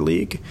my other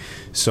league.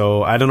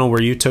 So I don't know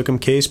where you took him,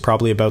 Case.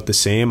 Probably about the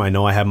same. I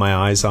know I have my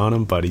eyes on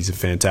him, but he's a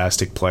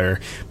fantastic player.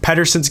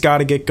 Pettersson's got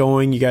to get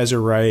going. You guys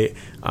are right.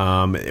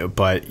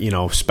 But,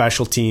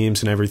 special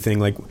teams and everything,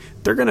 like,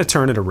 they're going to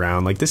turn it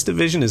around. Like, this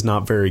division is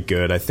not very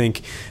good. I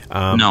think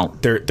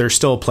they're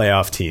still a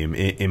playoff team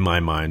in my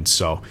mind.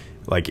 So,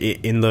 like,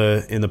 in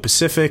the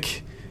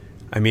Pacific,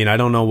 I mean, I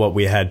don't know what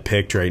we had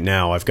picked right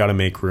now. I've got to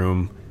make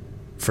room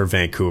for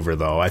Vancouver,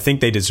 though. I think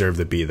they deserve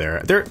to be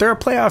there. They're a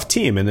playoff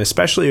team, and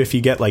especially if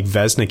you get like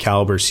Vezina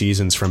caliber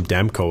seasons from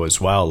Demko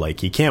as well,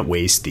 like, you can't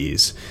waste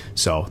these.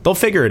 So they'll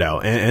figure it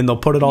out, and they'll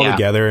put it all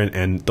together,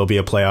 and they'll be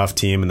a playoff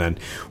team, and then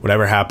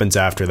whatever happens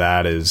after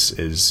that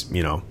is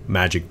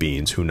magic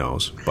beans. Who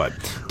knows? But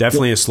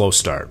definitely a slow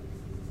start.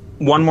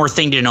 One more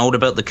thing to note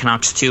about the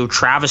Canucks too,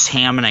 Travis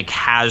Hamonic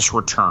has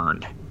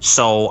returned.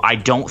 So I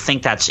don't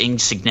think that's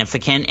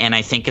insignificant, and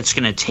I think it's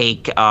going to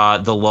take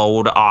the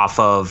load off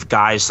of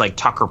guys like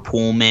Tucker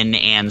Poolman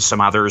and some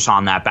others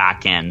on that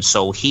back end.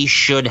 So he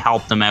should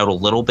help them out a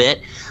little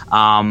bit.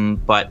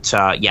 But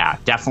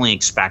definitely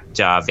expect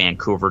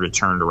Vancouver to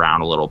turn it around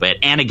a little bit.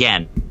 And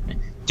again,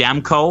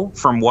 Demko,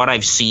 from what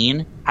I've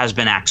seen, has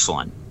been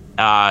excellent.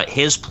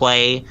 His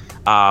play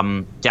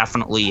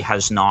definitely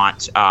has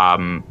not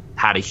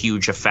had a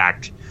huge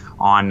effect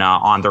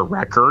on their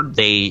record.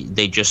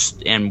 They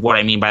just, and what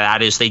I mean by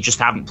that is they just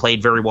haven't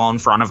played very well in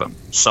front of him.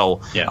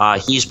 So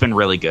he's been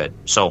really good.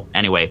 So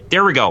anyway,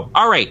 there we go.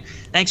 All right.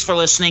 Thanks for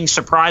listening.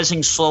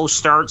 Surprising slow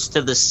starts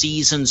to the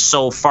season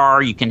so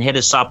far. You can hit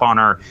us up on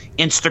our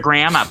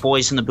Instagram at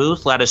Boys in the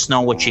Booth. Let us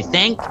know what you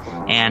think.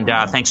 And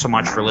thanks so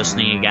much for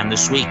listening again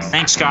this week.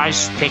 Thanks,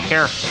 guys. Take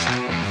care.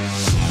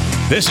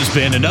 This has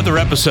been another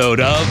episode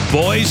of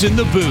Boys in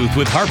the Booth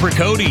with Harper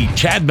Cody,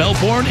 Chad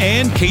Melbourne,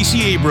 and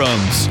Casey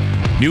Abrams.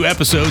 New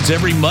episodes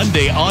every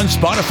Monday on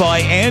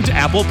Spotify and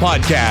Apple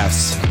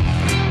Podcasts.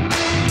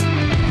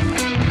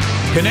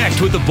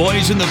 Connect with the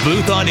Boys in the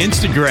Booth on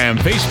Instagram,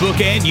 Facebook,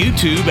 and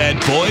YouTube at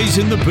Boys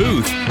in the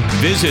Booth.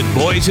 Visit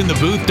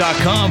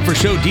boysinthebooth.com for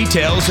show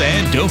details,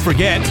 and don't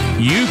forget,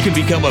 you can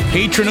become a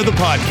patron of the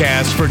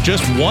podcast for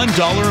just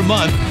 $1 a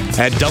month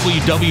at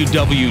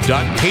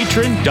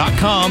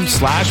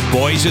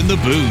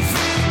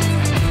www.patreon.com/boysinthebooth.